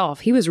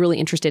himself, he was really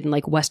interested in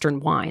like Western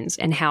wines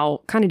and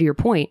how, kind of to your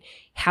point,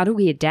 how do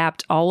we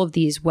adapt all of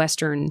these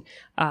Western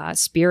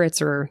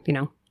spirits or,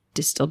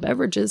 distilled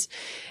beverages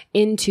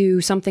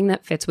into something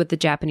that fits with the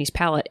Japanese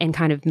palate and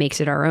kind of makes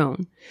it our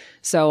own.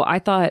 So I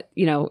thought,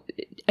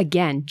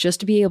 again,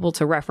 just to be able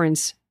to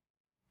reference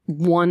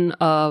one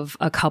of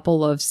a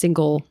couple of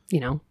single,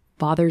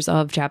 fathers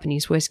of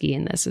Japanese whiskey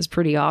in this is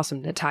pretty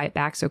awesome to tie it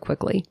back so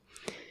quickly.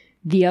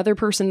 The other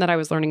person that I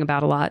was learning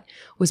about a lot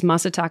was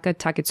Masataka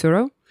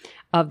Taketsuro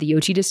of the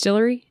Yochi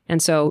Distillery.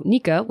 And so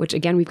Nika, which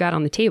again we've got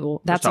on the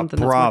table, that's something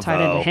that's more tied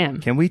into him.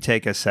 Can we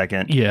take a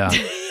second? Yeah.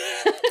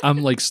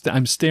 I'm like,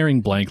 I'm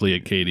staring blankly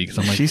at Katie because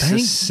I'm like, she's thank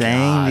just saying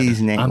God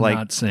these names. I'm like,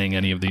 not saying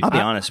any of these. I'll be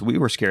honest, we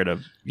were scared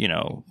of,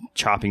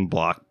 chopping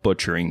block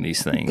butchering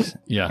these things.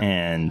 Yeah.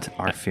 And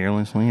our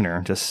fearless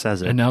leader just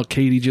says it. And now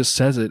Katie just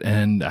says it.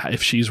 And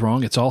if she's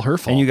wrong, it's all her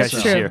fault. And you guys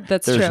That's just true. hear,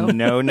 That's there's true.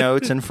 no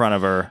notes in front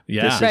of her.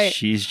 Yeah. This is, Right.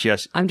 she's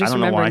just, I'm just I don't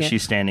know why remembering it.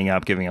 she's standing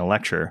up giving a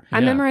lecture. I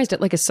memorized it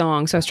like a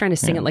song, so I was trying to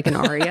sing it like an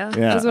aria.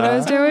 Yeah. Is what I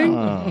was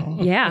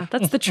doing. Yeah,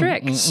 that's the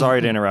trick.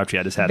 Sorry to interrupt you.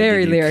 I just had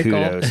Very to give you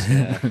lyrical.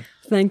 kudos.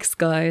 Thanks,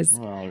 guys.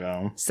 I'll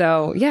go.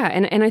 So yeah,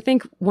 and I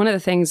think one of the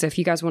things, if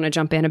you guys want to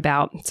jump in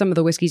about some of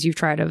the whiskeys you've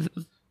tried of,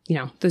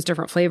 those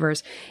different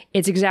flavors,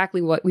 it's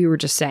exactly what we were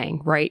just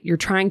saying, right? You're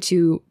trying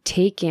to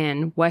take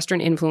in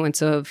Western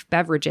influence of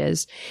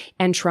beverages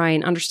and try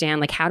and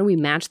understand, like, how do we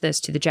match this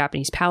to the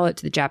Japanese palate,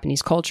 to the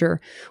Japanese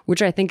culture,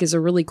 which I think is a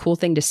really cool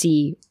thing to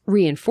see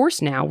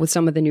reinforced now with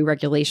some of the new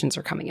regulations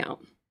are coming out.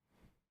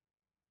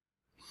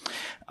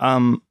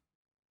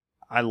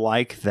 I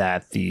like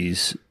that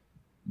these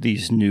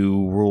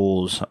new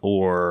rules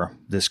or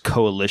this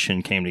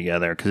coalition came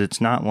together, because it's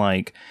not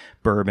like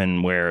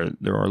bourbon where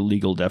there are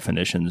legal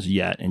definitions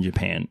yet in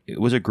Japan.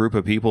 It was a group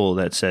of people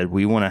that said,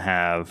 we want to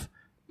have,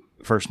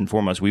 first and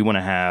foremost, we want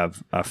to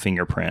have a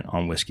fingerprint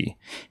on whiskey,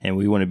 and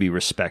we want to be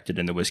respected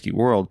in the whiskey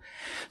world.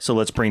 So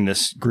let's bring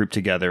this group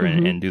together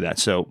and do that.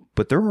 So,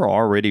 but there are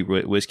already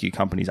whiskey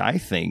companies, I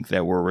think,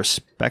 that were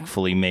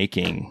respectfully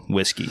making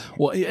whiskey.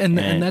 Well, and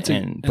that's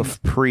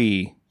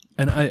pre.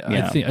 And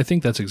I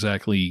think that's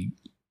exactly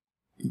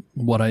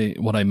what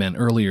I meant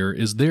earlier.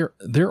 Is there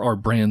are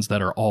brands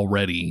that are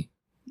already,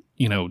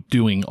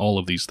 doing all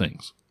of these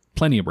things.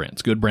 Plenty of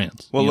brands, good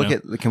brands. Well,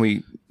 can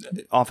we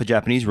off of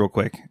Japanese real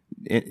quick?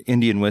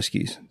 Indian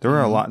whiskeys. There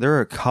are a lot. There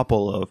are a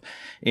couple of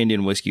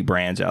Indian whiskey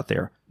brands out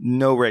there.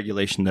 No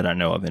regulation that I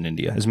know of in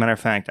India. As a matter of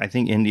fact, I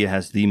think India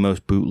has the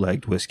most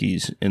bootlegged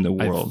whiskeys in the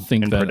world.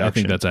 I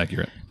think that's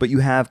accurate. But you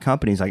have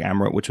companies like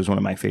Amrut, which was one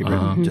of my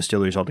favorite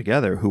distilleries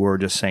altogether, who are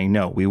just saying,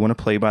 no, we want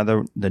to play by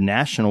the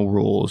national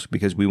rules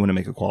because we want to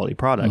make a quality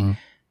product.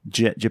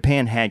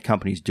 Japan had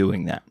companies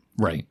doing that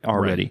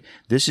already. Right.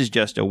 This is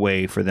just a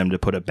way for them to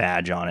put a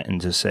badge on it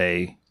and to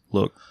say,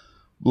 look,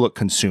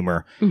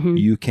 consumer,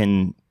 you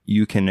can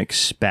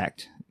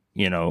expect,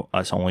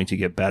 us only to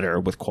get better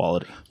with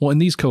quality. Well, in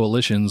these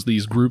coalitions,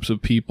 these groups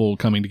of people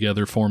coming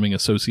together, forming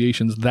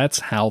associations, that's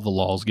how the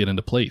laws get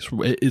into place.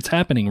 It's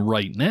happening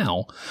right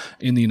now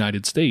in the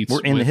United States.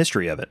 We're in the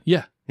history of it.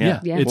 Yeah.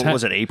 What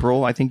was it?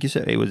 April? I think you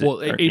said it was.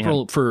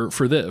 April for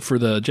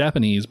the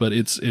Japanese, but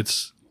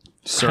it's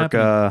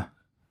circa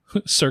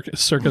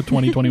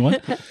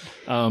 2021.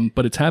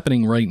 But it's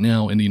happening right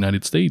now in the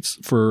United States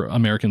for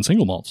American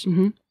single malts.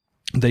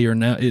 They are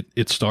now,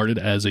 it started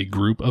as a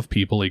group of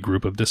people, a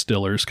group of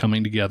distillers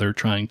coming together,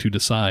 trying to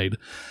decide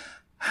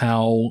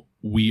how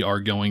we are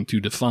going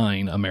to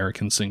define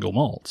American single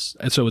malts.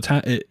 And so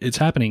it's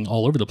happening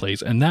all over the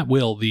place. And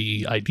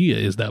the idea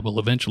is that will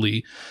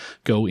eventually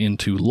go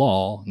into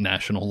law,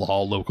 national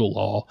law, local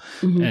law,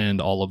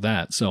 and all of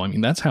that. So, I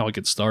mean, that's how it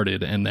gets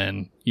started. And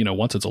then,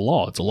 once it's a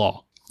law, it's a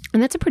law.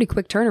 And that's a pretty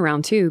quick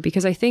turnaround too,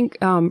 because I think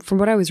from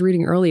what I was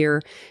reading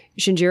earlier,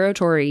 Shinjiro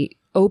Tori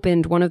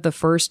opened one of the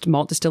first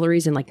malt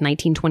distilleries in like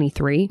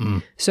 1923.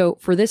 So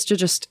for this to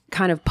just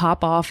kind of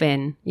pop off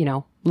in,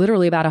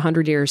 literally about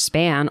 100 years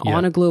span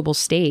on a global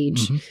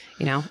stage,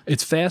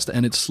 It's fast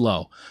and it's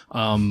slow.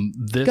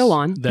 Go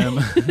on.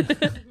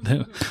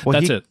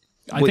 That's it.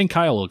 I think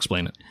Kyle will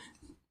explain it.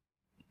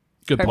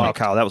 Good Perfect. Wow, point.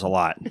 Kyle, that was a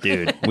lot,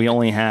 dude. We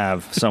only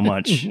have so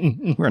much.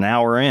 We're an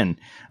hour in.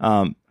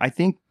 I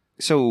think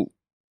so.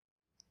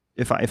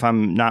 If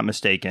I'm not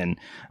mistaken,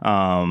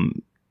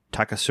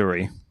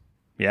 Takasuri.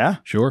 Yeah,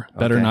 Sure.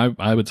 Better Okay. than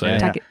I would say.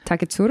 Yeah.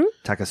 Taketsuru?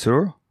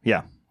 Takasuru.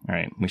 Yeah. All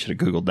right. We should have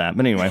Googled that.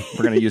 But anyway,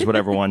 we're going to use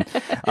whatever one.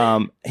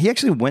 He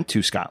actually went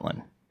to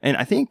Scotland, and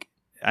I think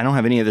I don't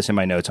have any of this in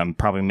my notes. I'm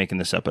probably making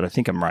this up, but I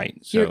think I'm right.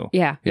 So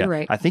You're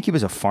right. I think he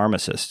was a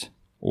pharmacist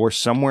or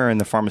somewhere in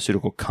the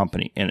pharmaceutical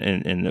company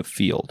in the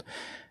field.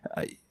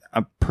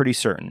 I'm pretty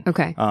certain.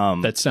 Okay.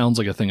 That sounds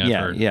like a thing I've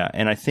heard. Yeah,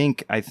 and I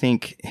think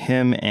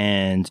him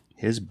and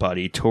his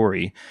buddy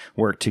Tori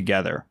worked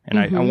together, and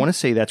I want to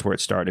say that's where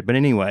it started. But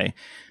anyway,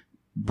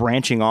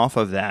 branching off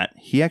of that,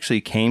 he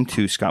actually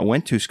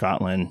went to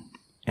Scotland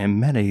and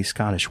met a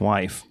Scottish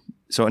wife.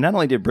 So not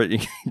only did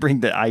Brittany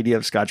bring the idea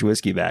of Scotch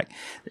whiskey back,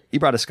 he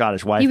brought a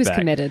Scottish wife back. He was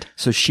committed.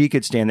 So she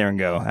could stand there and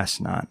go,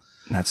 that's not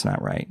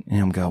right. And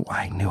him go,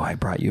 I knew I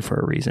brought you for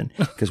a reason.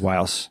 Because why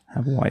else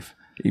have a wife?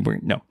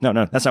 No,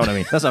 that's not what I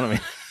mean. That's not what I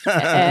mean.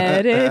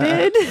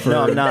 Edited.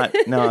 No, I'm not.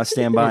 No, I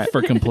stand by it.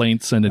 For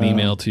complaints, send an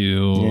email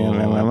to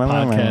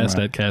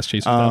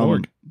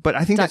podcast@castchasers.org. But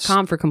I think that's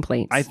 .com for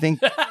complaints. I think,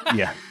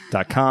 yeah,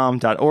 .com,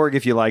 .org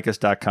if you like us,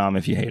 .com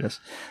if you hate us.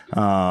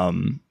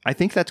 I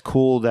think that's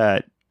cool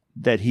that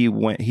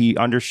he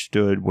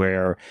understood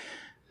where,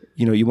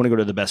 you want to go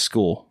to the best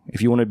school.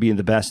 If you want to be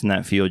the best in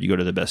that field, you go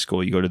to the best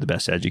school, you go to the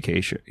best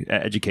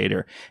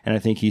educator. And I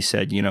think he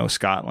said,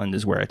 Scotland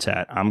is where it's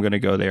at. I'm going to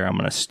go there. I'm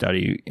going to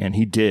study. And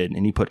he did.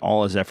 And he put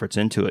all his efforts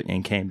into it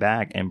and came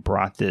back and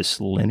brought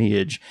this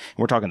lineage.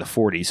 We're talking the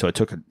 40s. So it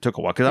took a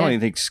while. Because I don't even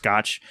think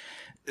Scotch.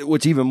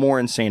 What's even more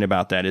insane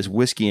about that is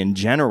whiskey in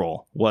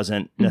general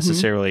wasn't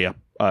necessarily a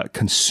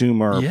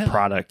consumer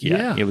product yet.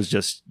 Yeah. It was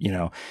just,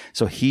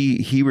 so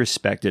he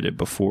respected it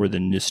before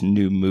this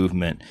new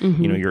movement,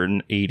 you're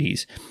in the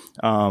 80s.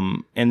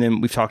 And then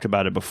we've talked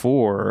about it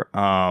before.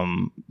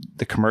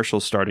 The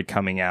commercials started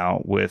coming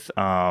out with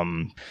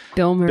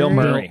Bill Murray. Bill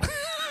Murray.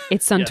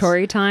 It's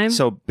Suntory time.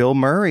 So Bill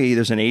Murray,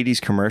 there's an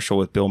 80s commercial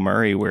with Bill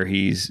Murray where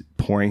he's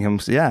pouring him.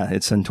 Yeah,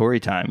 it's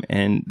Suntory time.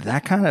 And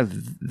that kind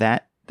of,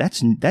 that's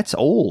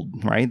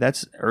old, right?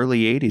 That's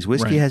early 80s.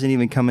 Whiskey hasn't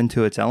even come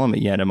into its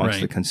element yet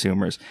amongst the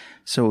consumers.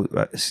 So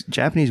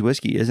Japanese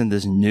whiskey isn't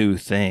this new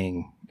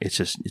thing.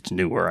 It's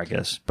newer, I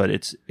guess. But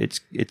it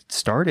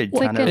started It's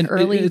kind like of an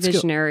early it's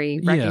visionary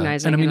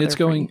recognizing. And I mean, another it's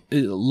going,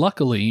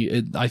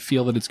 luckily, I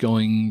feel that it's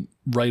going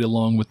right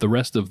along with the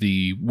rest of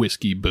the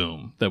whiskey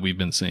boom that we've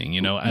been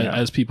seeing,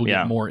 as people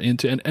get more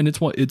into, and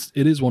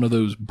it is one of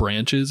those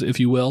branches, if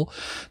you will,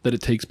 that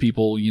it takes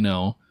people,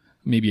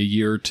 maybe a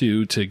year or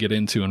two to get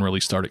into and really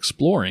start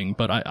exploring.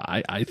 But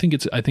I think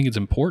it's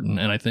important,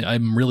 and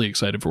I'm really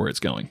excited for where it's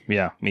going.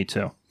 Yeah, me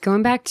too.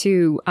 Going back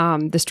to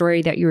the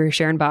story that you were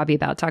sharing, Bobby,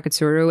 about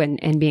Taketsuru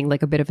and being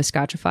like a bit of a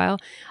Scotchophile.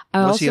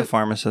 Was he a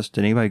pharmacist?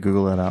 Did anybody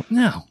Google that up?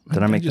 No.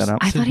 Did I make that up?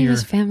 I thought he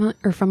was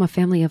from a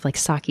family of like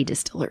sake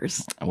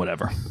distillers.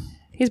 Whatever.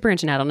 He's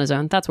branching out on his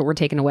own. That's what we're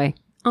taking away.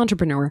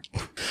 Entrepreneur.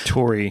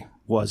 Tori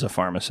was a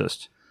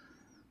pharmacist.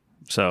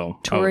 So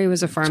Tori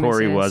was a pharmacist.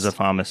 Tori was a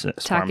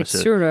pharmacist.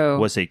 Taketsuru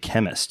was a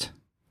chemist.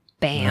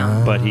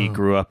 Bam. But he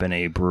grew up in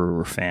a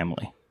brewer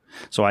family.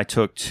 So I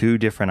took two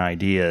different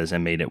ideas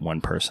and made it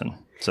one person.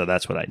 So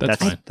that's what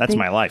that's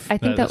my life. I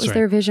think that was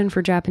their vision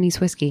for Japanese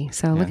whiskey.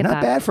 So look at not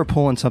that. bad for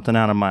pulling something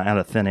out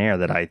of thin air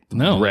that I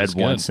read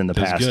once in the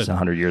past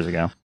 100 years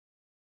ago.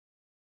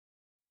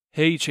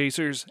 Hey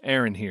Chasers,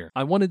 Aaron here.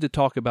 I wanted to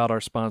talk about our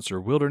sponsor,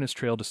 Wilderness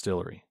Trail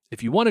Distillery.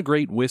 If you want a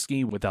great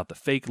whiskey without the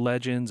fake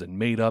legends and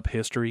made-up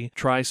history,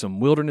 try some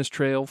Wilderness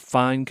Trail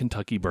Fine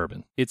Kentucky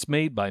Bourbon. It's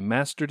made by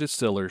master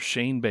distiller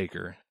Shane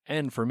Baker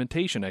and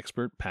fermentation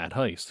expert Pat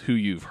Heist, who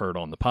you've heard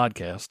on the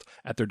podcast,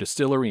 at their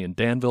distillery in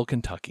Danville,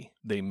 Kentucky.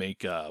 They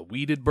make a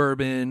wheated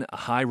bourbon, a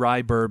high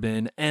rye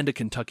bourbon, and a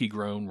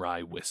Kentucky-grown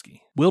rye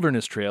whiskey.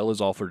 Wilderness Trail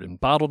is offered in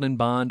bottled in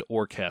bond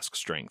or cask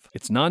strength.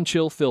 It's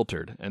non-chill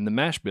filtered, and the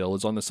mash bill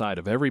is on the side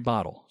of every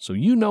bottle, so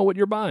you know what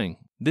you're buying.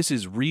 This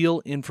is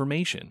real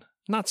information.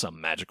 Not some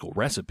magical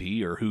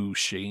recipe or who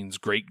Shane's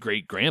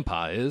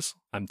great-great-grandpa is.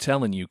 I'm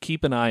telling you,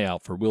 keep an eye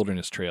out for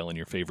Wilderness Trail in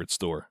your favorite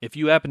store. If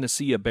you happen to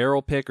see a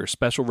barrel pick or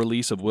special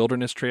release of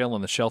Wilderness Trail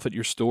on the shelf at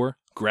your store,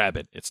 grab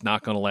it. It's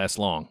not going to last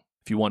long.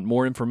 If you want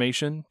more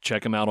information,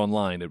 check them out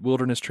online at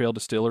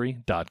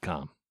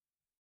wildernesstraildistillery.com.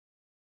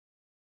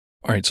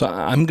 All right, so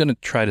I'm going to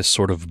try to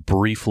sort of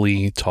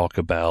briefly talk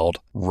about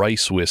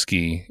rice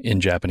whiskey in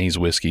Japanese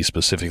whiskey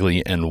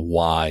specifically and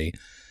why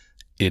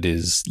it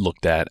is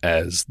looked at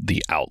as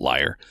the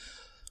outlier.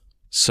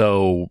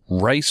 So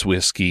rice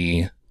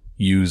whiskey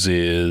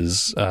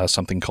uses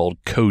something called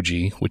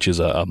koji, which is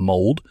a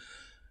mold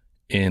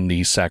in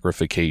the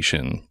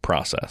saccharification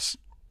process.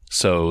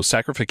 So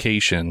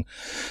saccharification,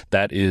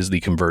 that is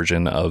the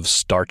conversion of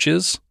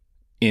starches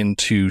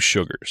into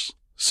sugars.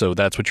 So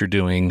that's what you're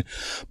doing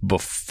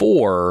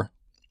before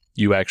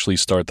you actually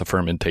start the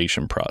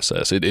fermentation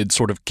process. It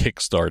sort of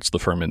kickstarts the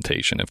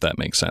fermentation, if that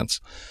makes sense.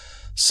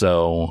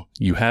 So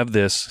you have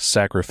this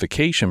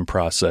saccharification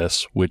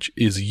process, which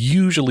is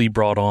usually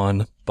brought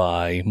on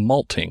by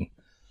malting.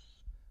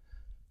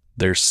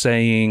 They're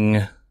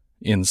saying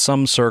in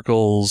some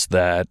circles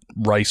that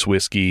rice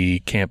whiskey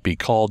can't be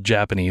called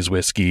Japanese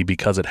whiskey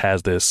because it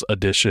has this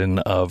addition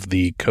of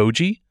the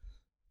koji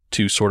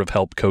to sort of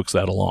help coax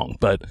that along.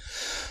 But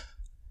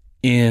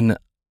in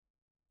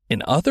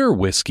other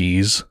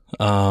whiskeys,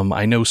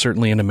 I know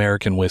certainly in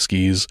American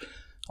whiskeys,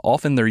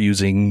 often they're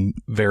using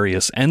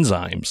various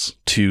enzymes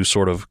to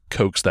sort of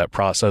coax that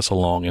process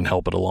along and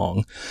help it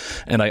along.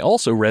 And I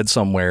also read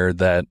somewhere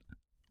that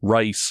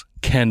rice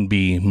can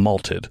be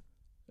malted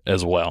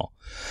as well.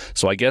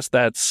 So I guess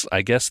the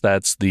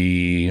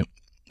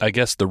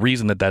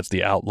reason that that's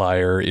the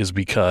outlier is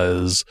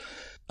because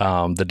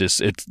one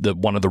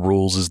of the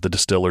rules is the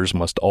distillers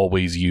must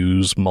always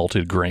use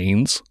malted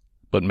grains,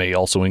 but may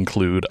also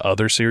include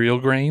other cereal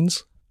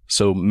grains.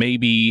 So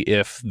maybe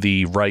if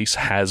the rice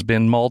has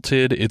been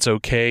malted, it's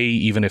okay,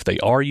 even if they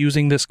are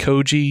using this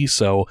koji.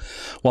 So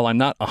while I'm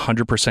not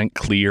 100%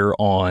 clear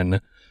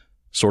on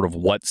sort of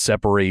what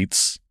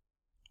separates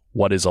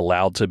what is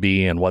allowed to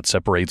be and what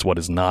separates what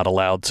is not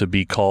allowed to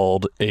be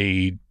called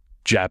a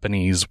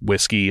Japanese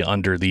whiskey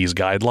under these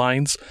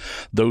guidelines,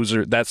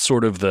 that's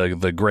sort of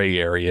the gray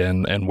area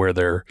and where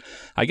they're,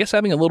 I guess,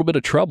 having a little bit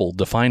of trouble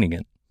defining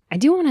it. I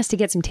do want us to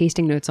get some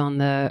tasting notes on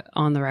the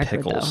record,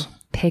 Pickles. though.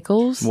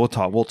 Pickles? We'll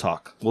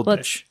talk. We'll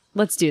dish.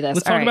 Let's do this.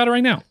 Let's talk about it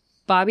right now.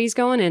 Bobby's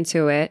going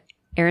into it.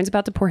 Aaron's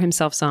about to pour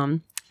himself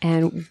some.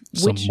 And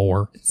Some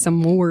more.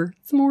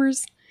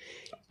 S'mores.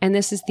 And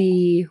this is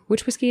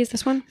which whiskey is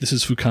this one? This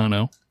is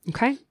Fukano.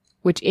 Okay.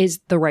 Which is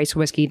the rice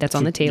whiskey that's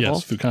on the table.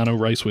 Yes, Fukano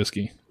rice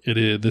whiskey. It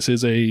is. This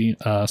is a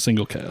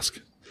single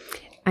cask.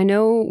 I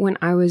know when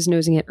I was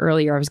nosing it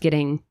earlier, I was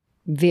getting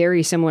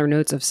very similar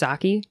notes of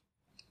sake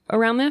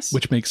around this.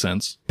 Which makes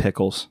sense.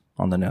 Pickles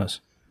on the nose.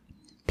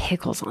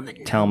 Pickles on the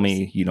nose. Tell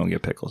me you don't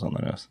get pickles on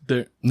the nose.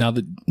 Now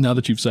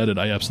that you've said it,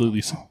 I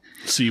absolutely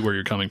see where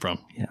you're coming from.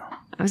 Yeah.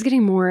 I was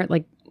getting more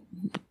like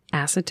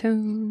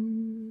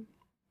acetone.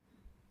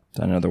 Is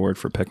that another word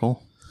for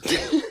pickle?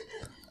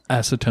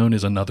 Acetone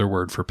is another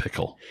word for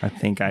pickle. I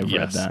think I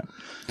read that.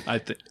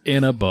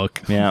 In a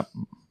book. Yeah.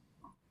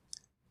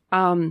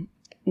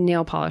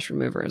 Nail polish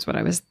remover is what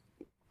I was.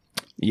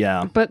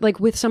 Yeah. But like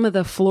with some of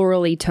the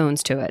florally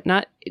tones to it.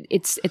 Not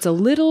it's a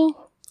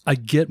little. I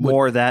get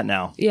More of that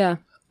now. Yeah.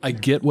 I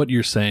get what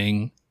you're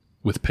saying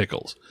with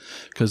pickles,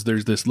 because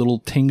there's this little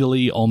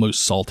tingly,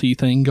 almost salty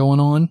thing going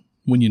on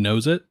when you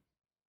nose it.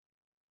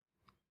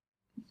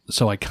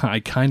 So I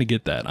kind of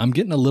get that. I'm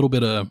getting a little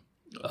bit of.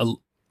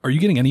 Are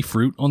you getting any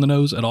fruit on the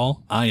nose at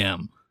all? I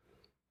am.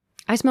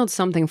 I smelled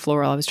something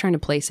floral. I was trying to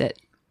place it.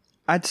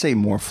 I'd say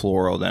more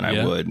floral than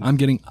I would. I'm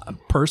getting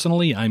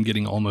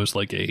almost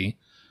like a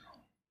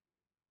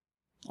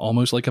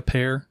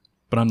pear,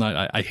 but I'm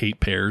not. I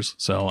hate pears,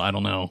 so I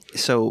don't know.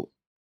 So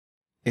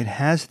it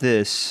has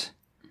this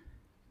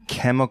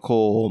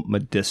chemical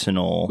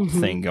medicinal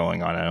thing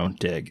going on. I don't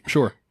dig.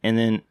 Sure. And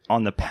then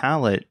on the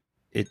palate,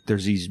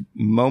 there's these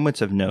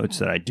moments of notes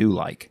that I do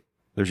like.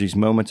 There's these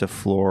moments of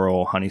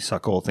floral,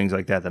 honeysuckle, things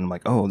like that I'm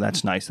like, oh,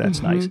 that's nice,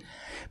 that's nice.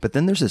 But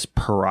then there's this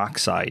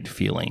peroxide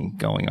feeling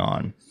going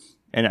on.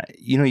 And,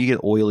 you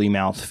get oily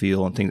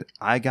mouthfeel and things.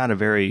 I got a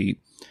very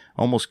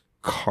almost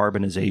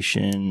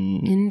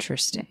carbonization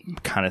Interesting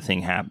kind of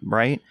thing happen,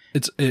 right?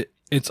 It's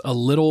a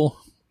little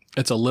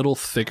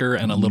thicker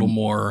and a little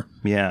more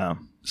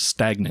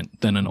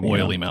stagnant than an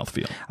oily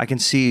mouthfeel. I can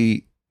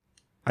see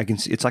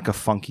it's like a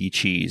funky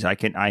cheese. I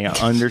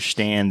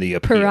understand the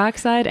appeal.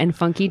 peroxide and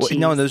funky cheese.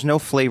 No, there's no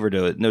flavor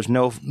to it. There's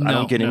no I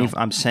don't get any.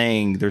 I'm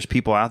saying there's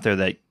people out there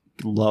that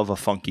love a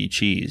funky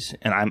cheese,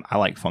 and I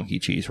like funky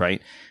cheese,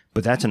 right?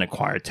 But that's an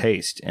acquired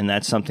taste, and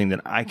that's something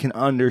that I can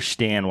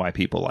understand why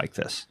people like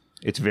this.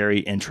 It's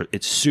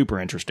it's super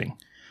interesting.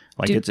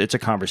 Like it's a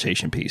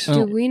conversation piece.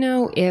 Do we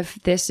know if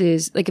this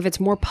is like if it's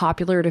more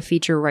popular to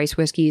feature rice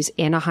whiskeys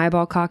in a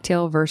highball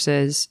cocktail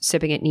versus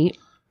sipping it neat?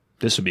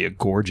 This would be a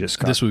gorgeous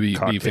cocktail. This would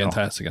be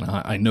fantastic. And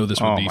I know this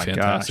would be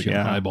fantastic in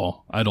a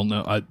highball. I don't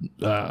know.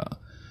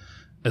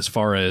 As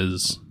far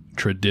as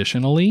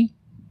traditionally,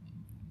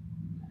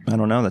 I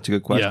don't know. That's a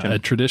good question. Yeah,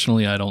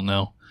 traditionally, I don't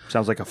know.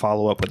 Sounds like a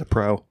follow-up with a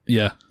pro.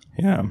 Yeah.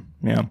 Yeah.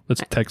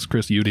 Let's text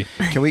Chris Udy.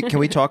 Can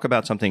we talk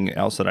about something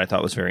else that I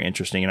thought was very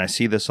interesting? And I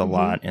see this a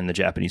lot in the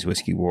Japanese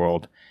whiskey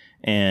world,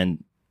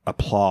 and I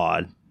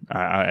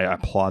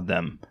applaud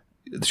them.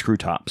 The screw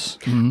tops.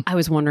 I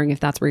was wondering if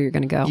that's where you're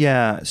going to go.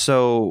 Yeah.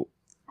 So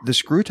the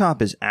screw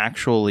top is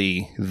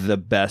actually the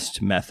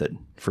best method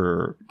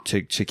to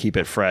keep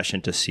it fresh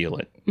and to seal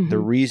it. The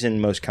reason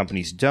most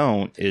companies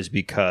don't is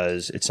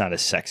because it's not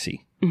as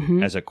sexy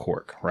as a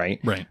cork, right?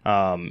 Right.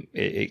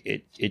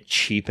 It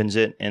cheapens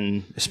it,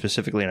 and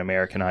specifically in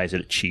American eyes,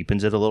 it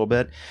cheapens it a little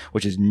bit,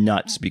 which is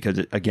nuts because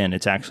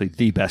it's actually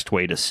the best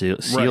way to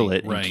seal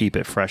it and keep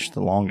it fresh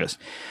the longest.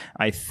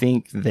 I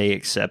think they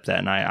accept that,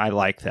 and I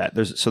like that.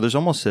 There's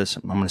almost this.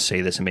 I'm going to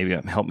say this, and maybe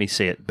help me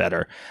say it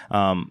better.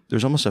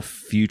 There's almost a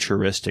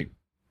futuristic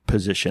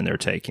position they're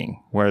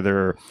taking, where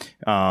they're,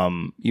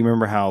 you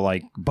remember how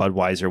like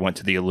Budweiser went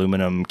to the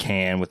aluminum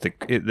can with they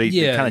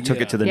kind of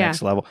took it to the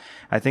next level.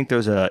 I think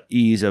there's a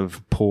ease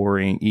of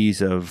pouring,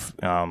 ease of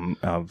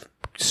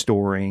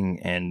storing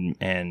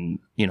and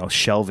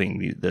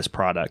shelving this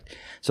product.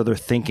 So they're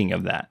thinking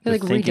of that. They're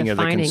like thinking of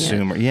the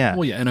consumer. it. Yeah.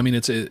 Well, yeah, and I mean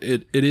it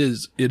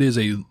is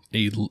a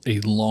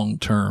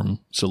long-term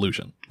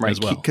solution Right, as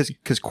well.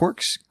 Because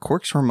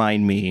corks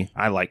remind me.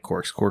 I like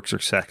corks. Corks are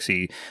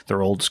sexy.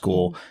 They're old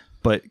school,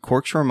 but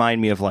corks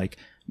remind me of like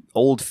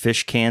old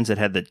fish cans that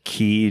had the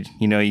key.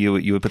 You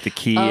would put the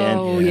key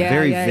in.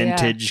 Very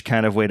vintage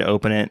kind of way to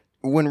open it.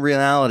 When in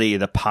reality,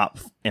 the pop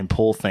and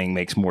pull thing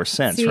makes more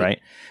sense,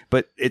 right?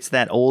 But it's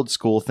that old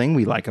school thing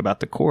we like about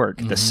the cork,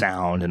 the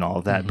sound and all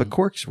of that. But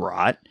corks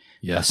rot.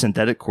 Yeah.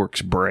 Synthetic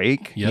corks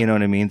break. Yep. You know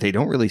what I mean? They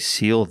don't really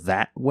seal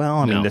that well.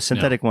 I mean, the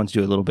synthetic ones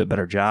do a little bit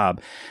better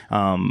job.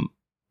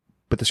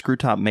 But the screw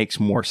top makes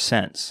more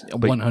sense.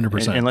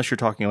 100%. Unless you're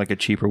talking like a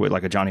cheaper wood,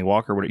 like a Johnny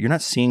Walker, you're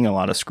not seeing a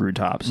lot of screw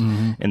tops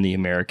in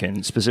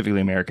the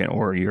specifically American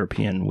or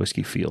European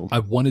whiskey field. I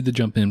wanted to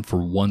jump in for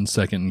 1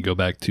 second and go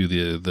back to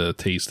the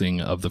tasting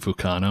of the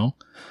Fucano.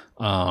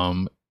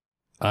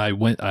 I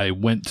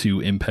went to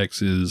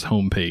Impex's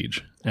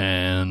homepage,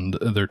 and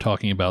they're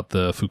talking about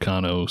the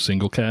Fucano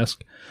single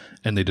cask,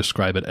 and they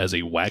describe it as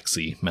a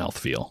waxy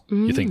mouthfeel.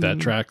 You think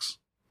that tracks?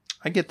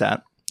 I get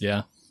that.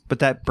 Yeah. But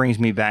that brings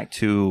me back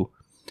to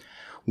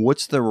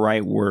what's the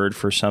right word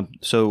for some.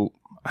 So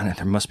I don't know,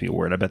 there must be a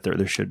word. I bet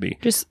there should be.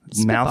 Just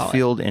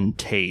mouthfeel and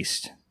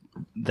taste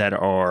that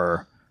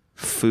are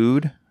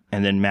food,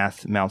 and then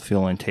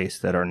mouthfeel and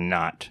taste that are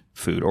not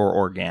food or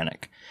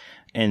organic.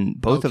 And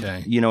both of,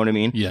 you know what I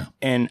mean? Yeah.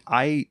 And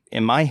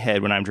in my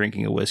head, when I'm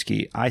drinking a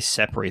whiskey, I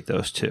separate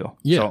those two.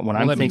 Yeah. So when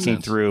I'm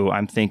thinking through,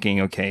 I'm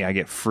thinking, okay, I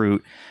get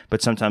fruit,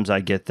 but sometimes I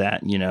get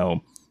that,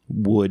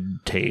 wood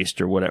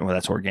taste or whatever. Well,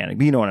 that's organic.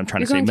 But you know what I'm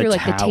trying to say? You're going through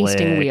like the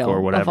tasting wheel or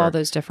whatever. of all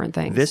those different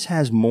things. This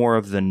has more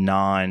of the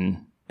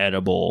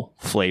non-edible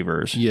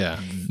flavors.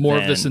 Yeah. More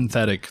of the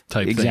synthetic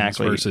type things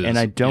versus. And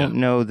I don't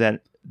know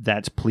that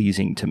that's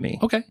pleasing to me.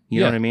 Okay.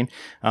 You know what I mean?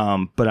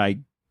 But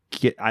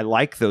I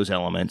like those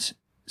elements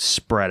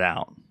spread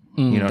out.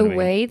 You know the what I mean?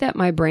 way that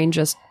my brain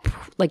just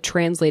like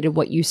translated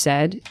what you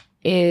said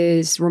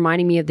is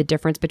reminding me of the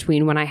difference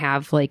between when I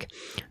have like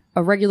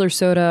a regular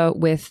soda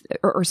with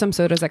or some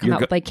sodas that come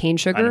out with like cane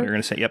sugar. I know you're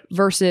going to say, yep.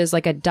 Versus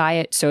like a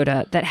diet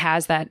soda that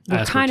has that.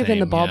 We're kind of in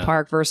the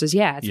ballpark versus,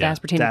 it's the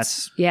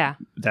aspartame.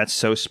 That's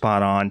so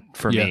spot on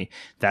for me.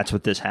 That's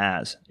what this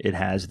has. It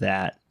has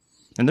that.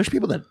 And there's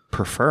people that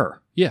prefer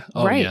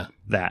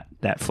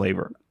that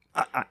flavor.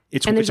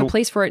 There's a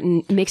place for it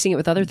in mixing it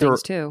with other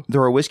things too.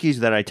 There are whiskeys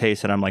that I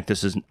taste that I'm like,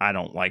 I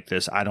don't like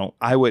this.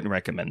 I wouldn't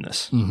recommend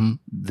this. Mm-hmm.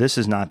 This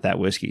is not that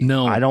whiskey.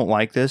 No. I don't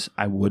like this.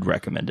 I would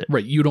recommend it.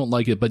 Right. You don't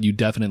like it, but you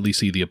definitely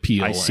see the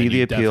appeal. I see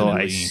the appeal.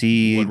 I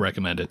would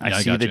recommend it.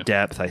 I see the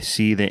depth. I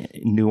see the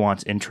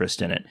nuance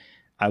interest in it.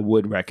 I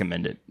would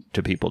recommend it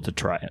to people to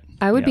try it.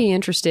 I would be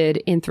interested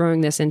in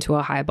throwing this into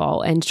a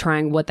highball and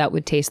trying what that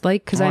would taste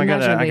like. Because I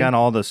got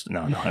all this.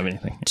 No, I don't have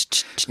anything.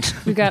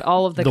 We got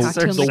all of the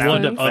cocktails. The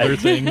one other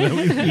thing that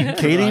we need.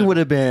 Katie would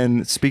have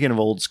been, speaking of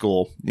old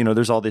school,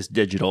 there's all this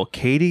digital.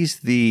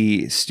 Katie's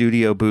the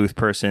studio booth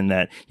person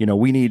that,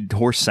 we need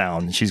horse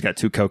sound. And she's got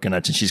 2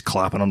 coconuts and she's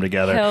clapping them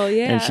together. Hell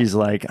yeah. And she's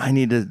like, I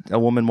need a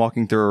woman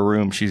walking through a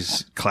room.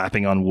 She's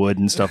clapping on wood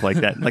and stuff like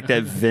that. Like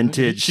that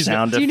vintage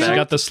sound effect. She's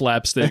got the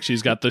slapstick.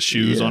 She's got the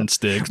shoes on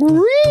sticks.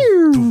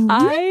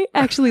 I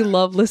actually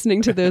love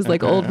listening to those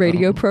like old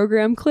radio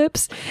program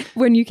clips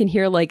when you can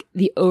hear like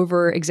the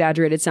over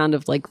exaggerated sound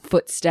of like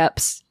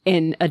footsteps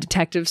in a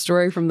detective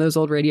story from those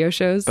old radio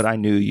shows. But I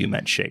knew you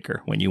meant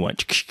shaker when you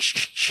went.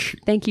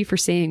 Thank you for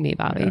seeing me,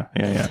 Bobby.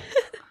 Yeah.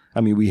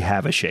 I mean, we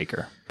have a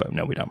shaker, but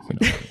no, we don't.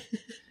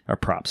 Our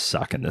props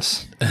suck in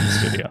this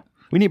studio.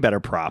 We need better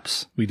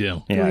props. We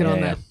do.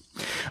 Yeah.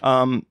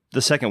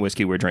 The second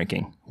whiskey we're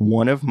drinking,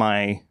 one of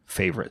my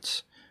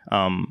favorites.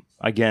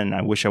 Again,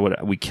 I wish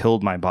we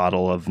killed my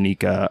bottle of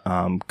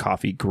Nika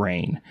Coffee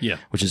Grain,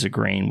 which is a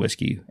grain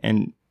whiskey.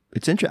 And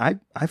it's interesting.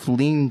 I've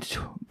leaned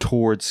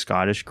towards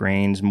Scottish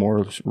grains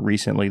more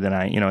recently than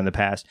in the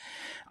past.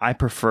 I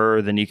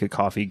prefer the Nika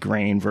Coffee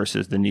Grain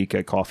versus the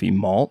Nika Coffee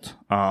Malt.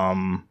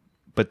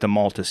 But the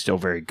malt is still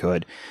very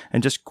good.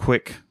 And just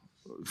quick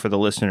for the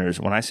listeners,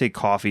 when I say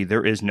coffee,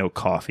 there is no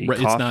coffee. Right,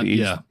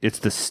 coffee it's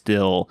the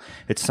still.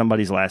 It's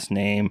somebody's last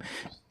name.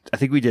 I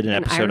think we did an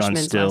episode on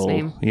still,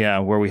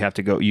 where we have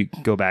to go. You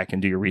go back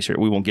and do your research.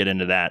 We won't get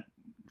into that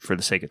for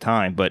the sake of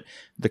time, but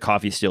the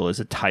coffee still is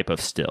a type of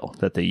still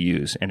that they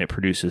use, and it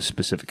produces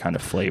specific kind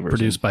of flavors.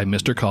 Produced by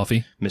Mr.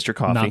 Coffee. Mr.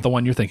 Coffee, not the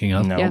one you're thinking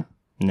of.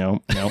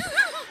 No.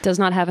 Does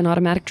not have an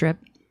automatic drip.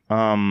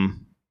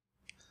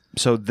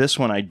 So this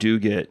one I do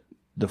get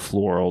the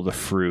floral, the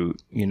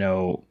fruit.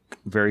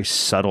 Very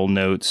subtle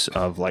notes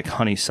of like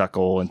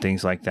honeysuckle and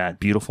things like that.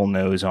 Beautiful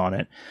nose on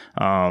it.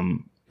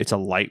 It's a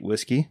light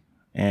whiskey.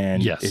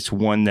 And it's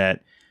one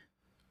that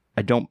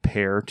I don't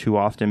pair too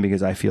often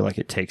because I feel like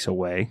it takes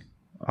away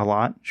a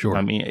lot. Sure.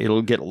 I mean,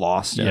 it'll get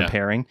lost in Yeah. a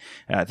pairing.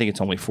 And I think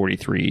it's only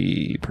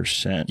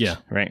 43%. Yeah.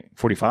 Right?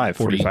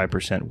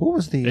 45%. What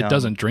was the... It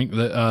doesn't drink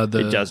the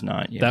It does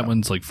not. Yeah. That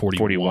one's like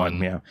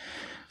 41. yeah.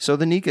 So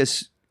the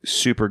Nika's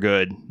super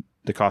good,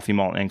 the coffee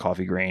malt and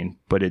coffee grain,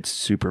 but it's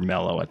super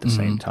mellow at the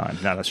same time.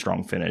 Not a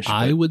strong finish.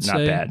 I but would not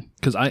say, bad.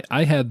 because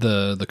I had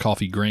the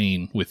coffee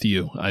grain with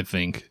you, I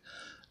think,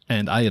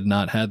 and I had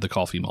not had the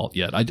coffee malt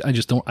yet. I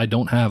just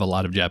don't have a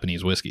lot of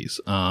Japanese whiskeys.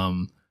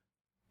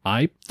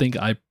 I think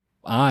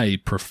I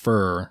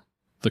prefer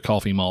the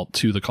coffee malt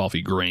to the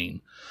coffee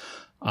grain.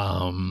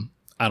 I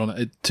don't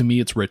know. To me,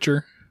 it's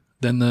richer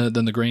than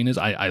the grain is.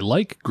 I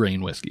like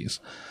grain whiskeys,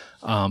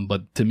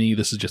 but to me,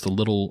 this is just a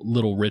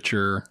little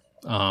richer.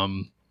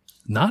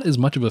 Not as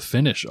much of a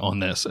finish on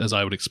this as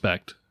I would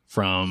expect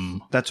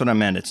from. That's what I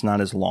meant. It's not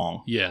as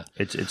long. Yeah,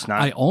 It's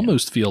not. I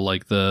almost feel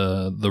like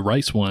the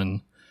rice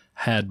one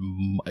had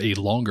a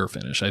longer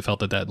finish. I felt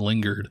that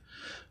lingered.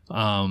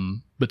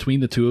 Between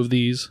the two of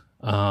these,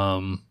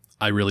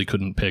 I really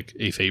couldn't pick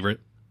a favorite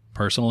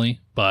personally,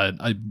 but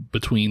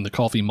between the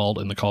coffee malt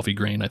and the coffee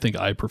grain, I think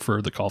I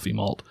prefer the coffee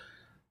malt.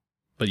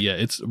 But yeah,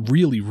 it's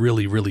really,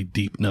 really, really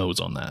deep nose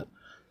on that.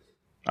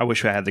 I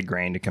wish I had the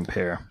grain to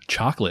compare.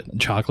 Chocolate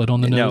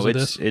on the nose of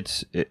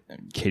this.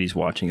 Katie's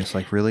watching. It's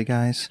like, really,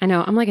 guys? I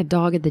know. I'm like a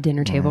dog at the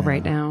dinner table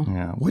right now.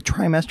 Yeah. What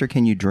trimester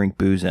can you drink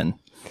booze in?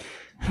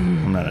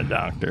 I'm not a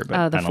doctor,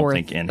 but The I don't fourth-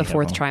 think any the of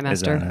fourth them.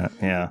 Is trimester. that it?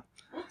 Yeah.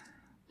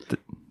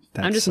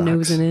 That I'm just sucks.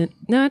 nosing it.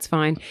 No, it's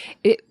fine.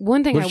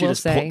 One thing What I if she will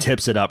just say.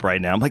 tips it up right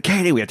now? I'm like,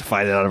 Katie, we have to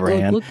find it out of her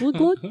hand.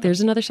 Look. There's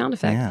another sound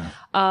effect.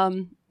 Yeah.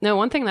 No,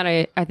 one thing that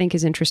I think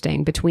is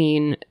interesting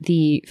between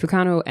the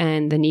Fukano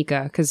and the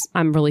Nika, because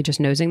I'm really just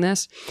nosing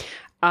this.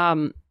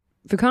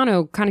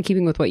 Fukano, kind of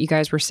keeping with what you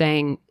guys were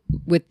saying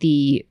with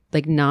the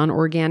like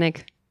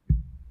non-organic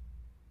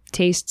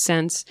taste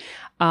sense.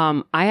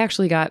 I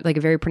actually got like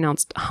a very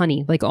pronounced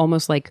honey, like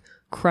almost like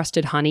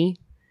crusted honey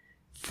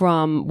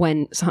from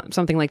when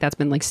something like that's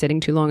been like sitting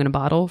too long in a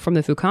bottle from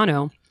the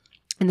Fukano.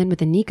 And then with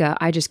the Nika,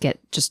 I just get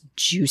just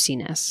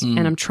juiciness. And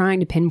I'm trying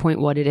to pinpoint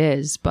what it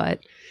is, but...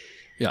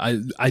 Yeah,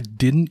 I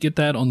didn't get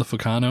that on the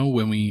Fukano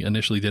when we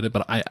initially did it,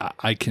 but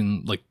I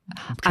can like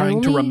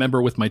trying to remember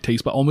with my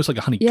taste, but almost like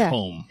a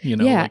honeycomb, you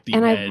know, Yeah, like the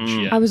and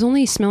edge. I was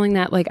only smelling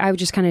that, like I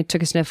just kind of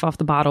took a sniff off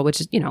the bottle, which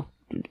is, you know,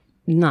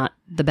 not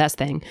the best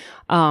thing,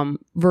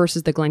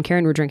 versus the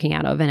Glencairn we're drinking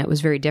out of, and it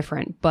was very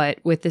different. But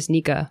with this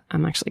Nika,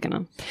 I'm actually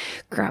going to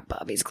grab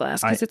Bobby's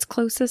glass because it's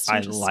closest.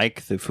 I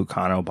like the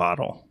Fukano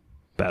bottle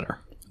better.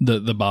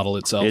 The bottle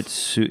itself.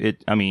 It's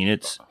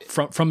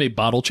from a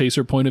bottle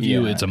chaser point of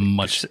view, it's a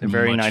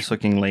very nice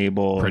looking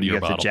label. prettier You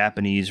have bottle. the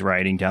Japanese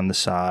writing down the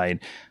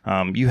side.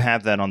 You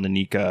have that on the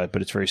Nika,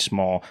 but it's very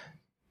small.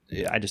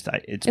 It's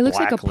It looks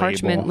like a black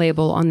parchment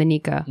label on the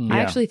Nika. I Yeah.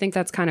 actually think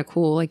that's kind of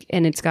cool. Like,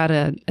 and it's got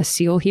a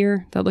seal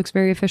here that looks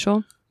very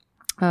official.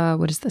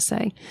 What does this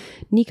say?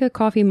 Nika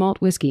Coffee Malt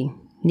Whiskey.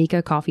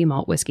 Nika Coffee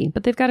Malt Whiskey.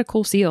 But they've got a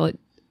cool seal. It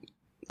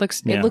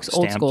looks old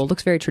stamped. school. It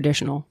looks very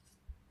traditional.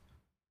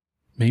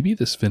 Maybe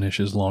this finish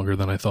is longer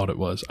than I thought it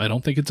was. I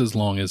don't think it's as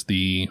long as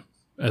the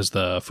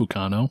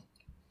Fukano.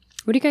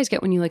 What do you guys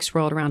get when you like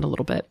swirl it around a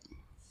little bit?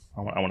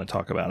 I want to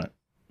talk about it.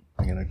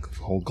 I got a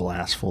whole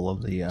glass full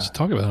of the Let's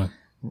talk about it.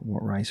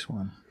 rice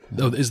one.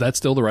 Oh, is that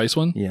still the rice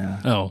one? Yeah.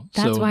 Oh,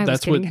 That's so why I was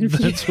that's getting what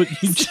confused. that's what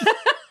you.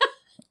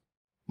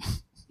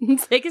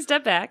 Take a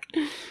step back.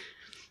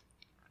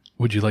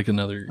 Would you like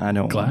another I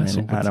don't glass?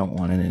 want it. I don't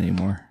want it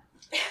anymore.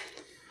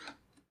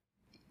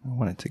 I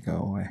want it to go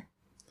away.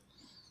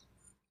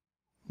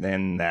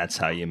 Then that's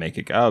how you make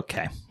it go.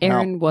 Okay.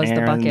 Aaron was the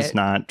Aaron's bucket.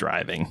 not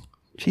driving.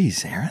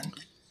 Jeez, Aaron.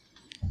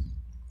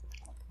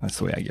 That's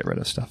the way I get rid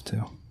of stuff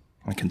too.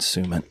 I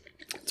consume it.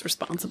 It's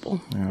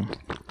responsible. Yeah.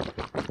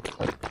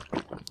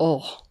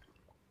 Oh.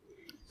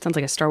 Sounds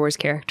like a Star Wars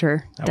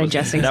character That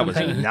digesting was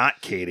something.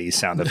 not Katie's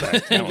sound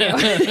effect. That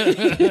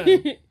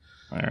was-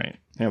 All right.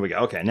 There we go.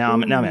 Okay. Now I'm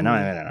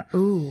no.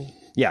 Ooh.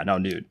 Yeah, no,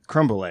 dude.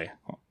 Creme brulee.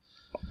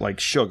 Like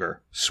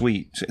sugar,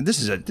 sweet.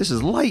 This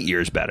is light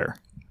years better.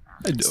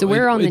 So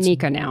we're on the It's-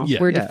 Nika now. yeah.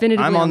 We're Yeah,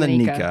 definitively I'm on the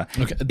Nika.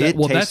 Okay, It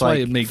well, tastes that's why like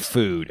it makes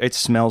food. It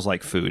smells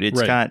like food. It's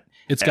Right. got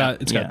it's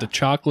got yeah. the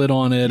chocolate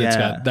on it. It's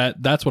Yeah. got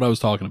that. That's what I was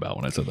talking about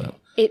when I said that.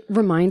 It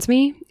reminds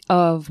me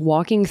of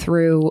walking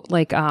through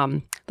like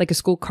a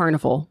school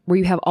carnival where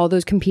you have all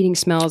those competing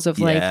smells of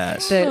like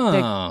Yes.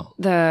 Oh.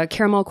 the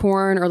caramel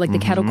corn or like the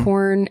kettle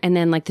corn and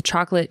then like the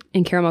chocolate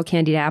and caramel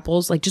candied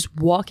apples. Like just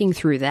walking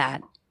through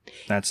that.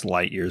 That's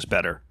light years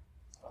better.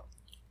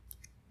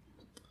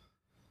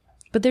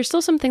 But there's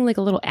still something like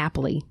a little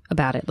appley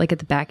about it, like at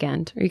the back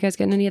end. Are you guys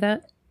getting any of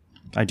that?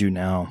 I do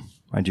now.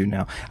 I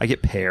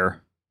get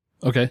pear.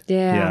 Okay.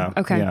 Yeah.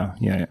 Okay.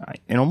 Yeah.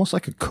 And almost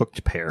like a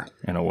cooked pear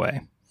in a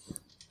way.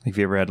 Like, have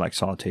you ever had like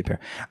sauteed pear?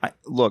 I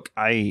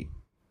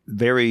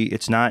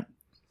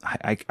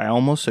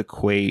almost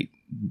equate,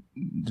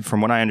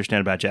 from what I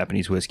understand about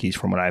Japanese whiskeys,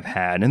 from what I've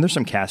had, and there's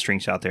some cask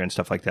strengths out there and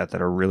stuff like that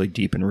that are really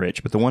deep and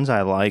rich, but the ones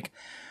I like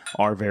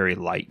are very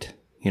light.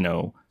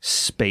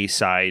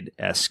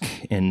 Speyside-esque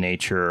in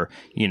nature,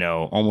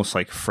 almost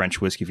like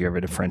French whiskey, if you ever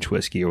had a French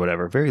whiskey or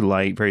whatever. Very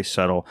light, very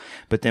subtle.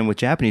 But then with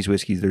Japanese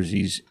whiskeys, there's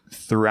these,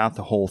 throughout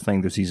the whole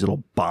thing, there's these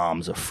little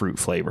bombs of fruit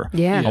flavor.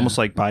 Yeah. Almost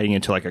like biting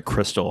into like a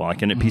crystal,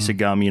 like in a piece of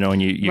gum,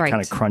 and you Right.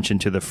 kind of crunch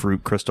into the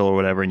fruit crystal or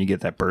whatever, and you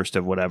get that burst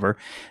of whatever.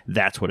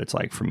 That's what it's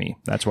like for me.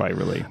 That's why I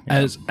really...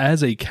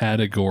 As a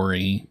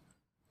category,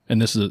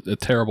 and this is a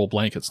terrible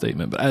blanket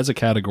statement, but as a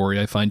category,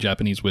 I find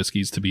Japanese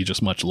whiskeys to be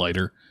just much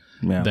lighter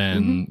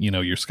than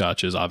your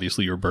scotches,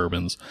 obviously your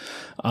bourbons.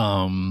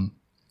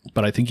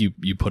 But I think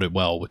you put it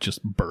well with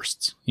just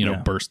bursts,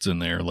 bursts in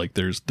there. Like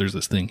there's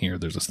this thing here,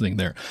 there's this thing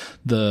there.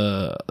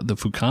 The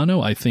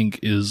Fukano, I think,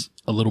 is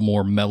a little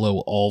more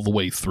mellow all the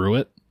way through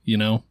it.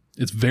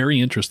 It's very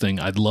interesting.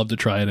 I'd love to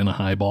try it in a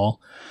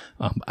highball.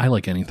 I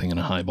like anything in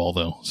a highball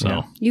though,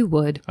 so You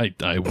would.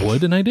 I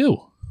would, and I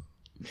do.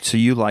 So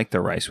you like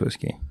the rice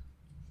whiskey,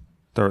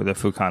 the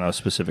Fukano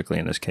specifically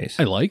in this case?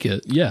 I like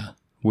it. Yeah.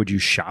 Would you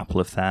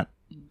shoplift that?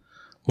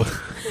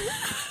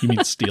 You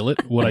mean steal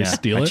it? Would I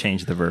steal I it?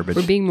 changed the verbiage.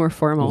 We're being more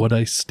formal. Would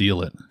I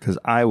steal it? Because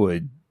I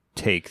would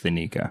take the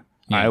Nika.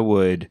 Yeah. I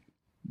would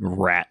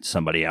rat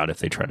somebody out if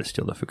they try to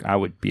steal the Fukano. I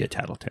would be a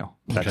tattletale.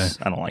 I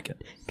don't like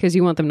it. Because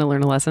you want them to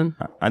learn a lesson.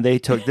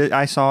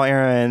 I saw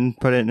Aaron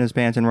put it in his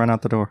pants and run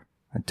out the door.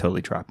 I'd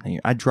totally drop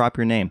it. I'd drop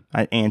your name.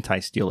 I'd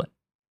anti-steal it.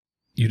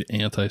 You'd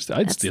anti-steal.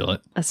 I'd steal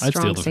it. a I'd steal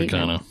strong the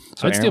statement. Fukano.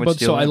 So I'd Aaron steal would both.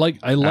 steal So it?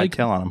 I like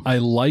tell on him. I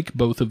like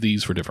both of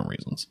these for different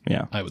reasons.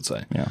 Yeah. I would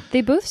say. Yeah.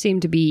 They both seem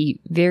to be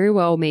very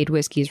well made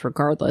whiskeys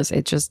regardless.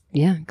 It just,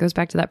 goes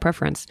back to that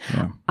preference.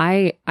 Yeah.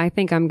 I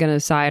think I'm going to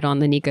side on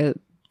the Nika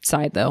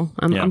side, though.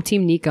 I'm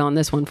Team Nika on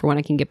this one for when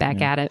I can get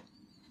back at it.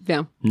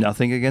 Yeah.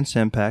 Nothing against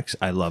Impex.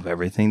 I love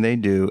everything they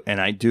do.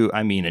 And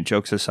and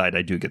jokes aside,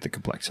 I do get the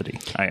complexity.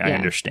 I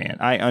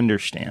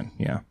understand.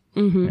 Yeah.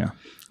 Mm-hmm. Yeah.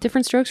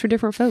 Different strokes for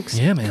different folks.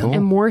 Yeah, man. Cool.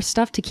 And more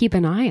stuff to keep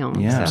an eye on.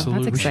 Yeah. So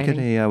Absolutely. that's We should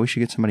exciting. we should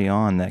get somebody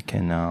on that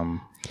can... I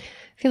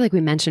feel like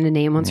we mentioned a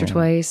name once or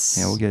twice.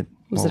 Yeah,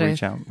 we'll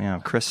reach out. Yeah,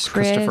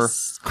 Christopher.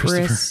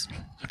 Chris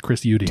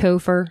Chris Udy.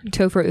 Topher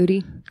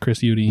Udi.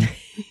 Chris Udy.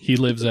 He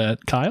lives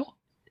at Kyle.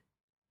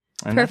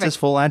 And that's his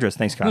full address.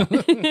 Thanks, Kyle.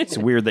 It's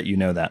weird that you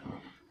know that.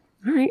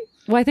 All right.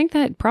 Well, I think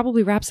that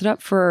probably wraps it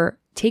up for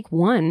take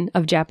one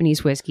of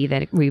Japanese whiskey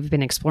that we've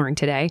been exploring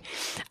today.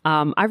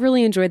 I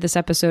really enjoyed this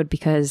episode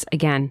because,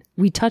 again,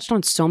 we touched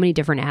on so many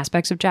different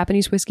aspects of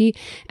Japanese whiskey,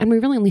 and we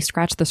really only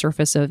scratched the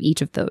surface of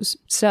each of those.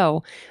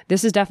 So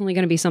this is definitely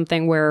going to be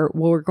something where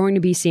we're going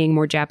to be seeing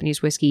more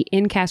Japanese whiskey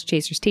in Cask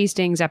Chasers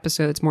Tastings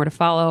episodes, more to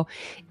follow.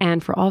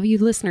 And for all of you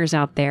listeners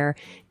out there,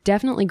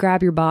 definitely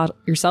grab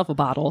yourself a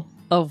bottle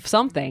of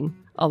something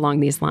along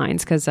these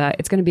lines, because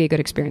it's going to be a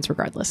good experience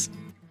regardless.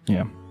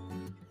 Yeah.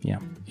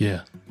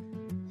 Yeah.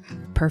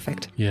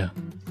 Perfect. Yeah.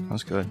 That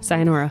was good.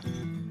 Sayonara.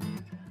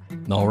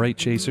 All right,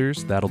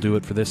 Chasers, that'll do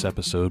it for this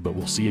episode, but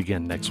we'll see you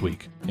again next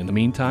week. In the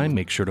meantime,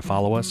 make sure to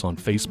follow us on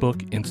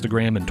Facebook,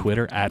 Instagram, and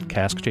Twitter at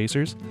Cask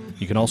Chasers.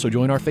 You can also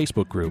join our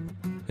Facebook group.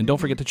 And don't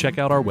forget to check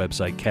out our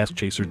website,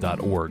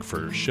 caskchaser.org,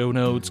 for show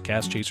notes,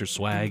 Cask Chaser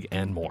swag,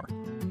 and more.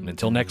 And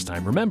until next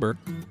time, remember,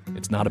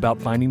 it's not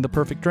about finding the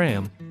perfect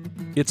dram,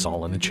 it's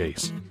all in the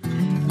chase.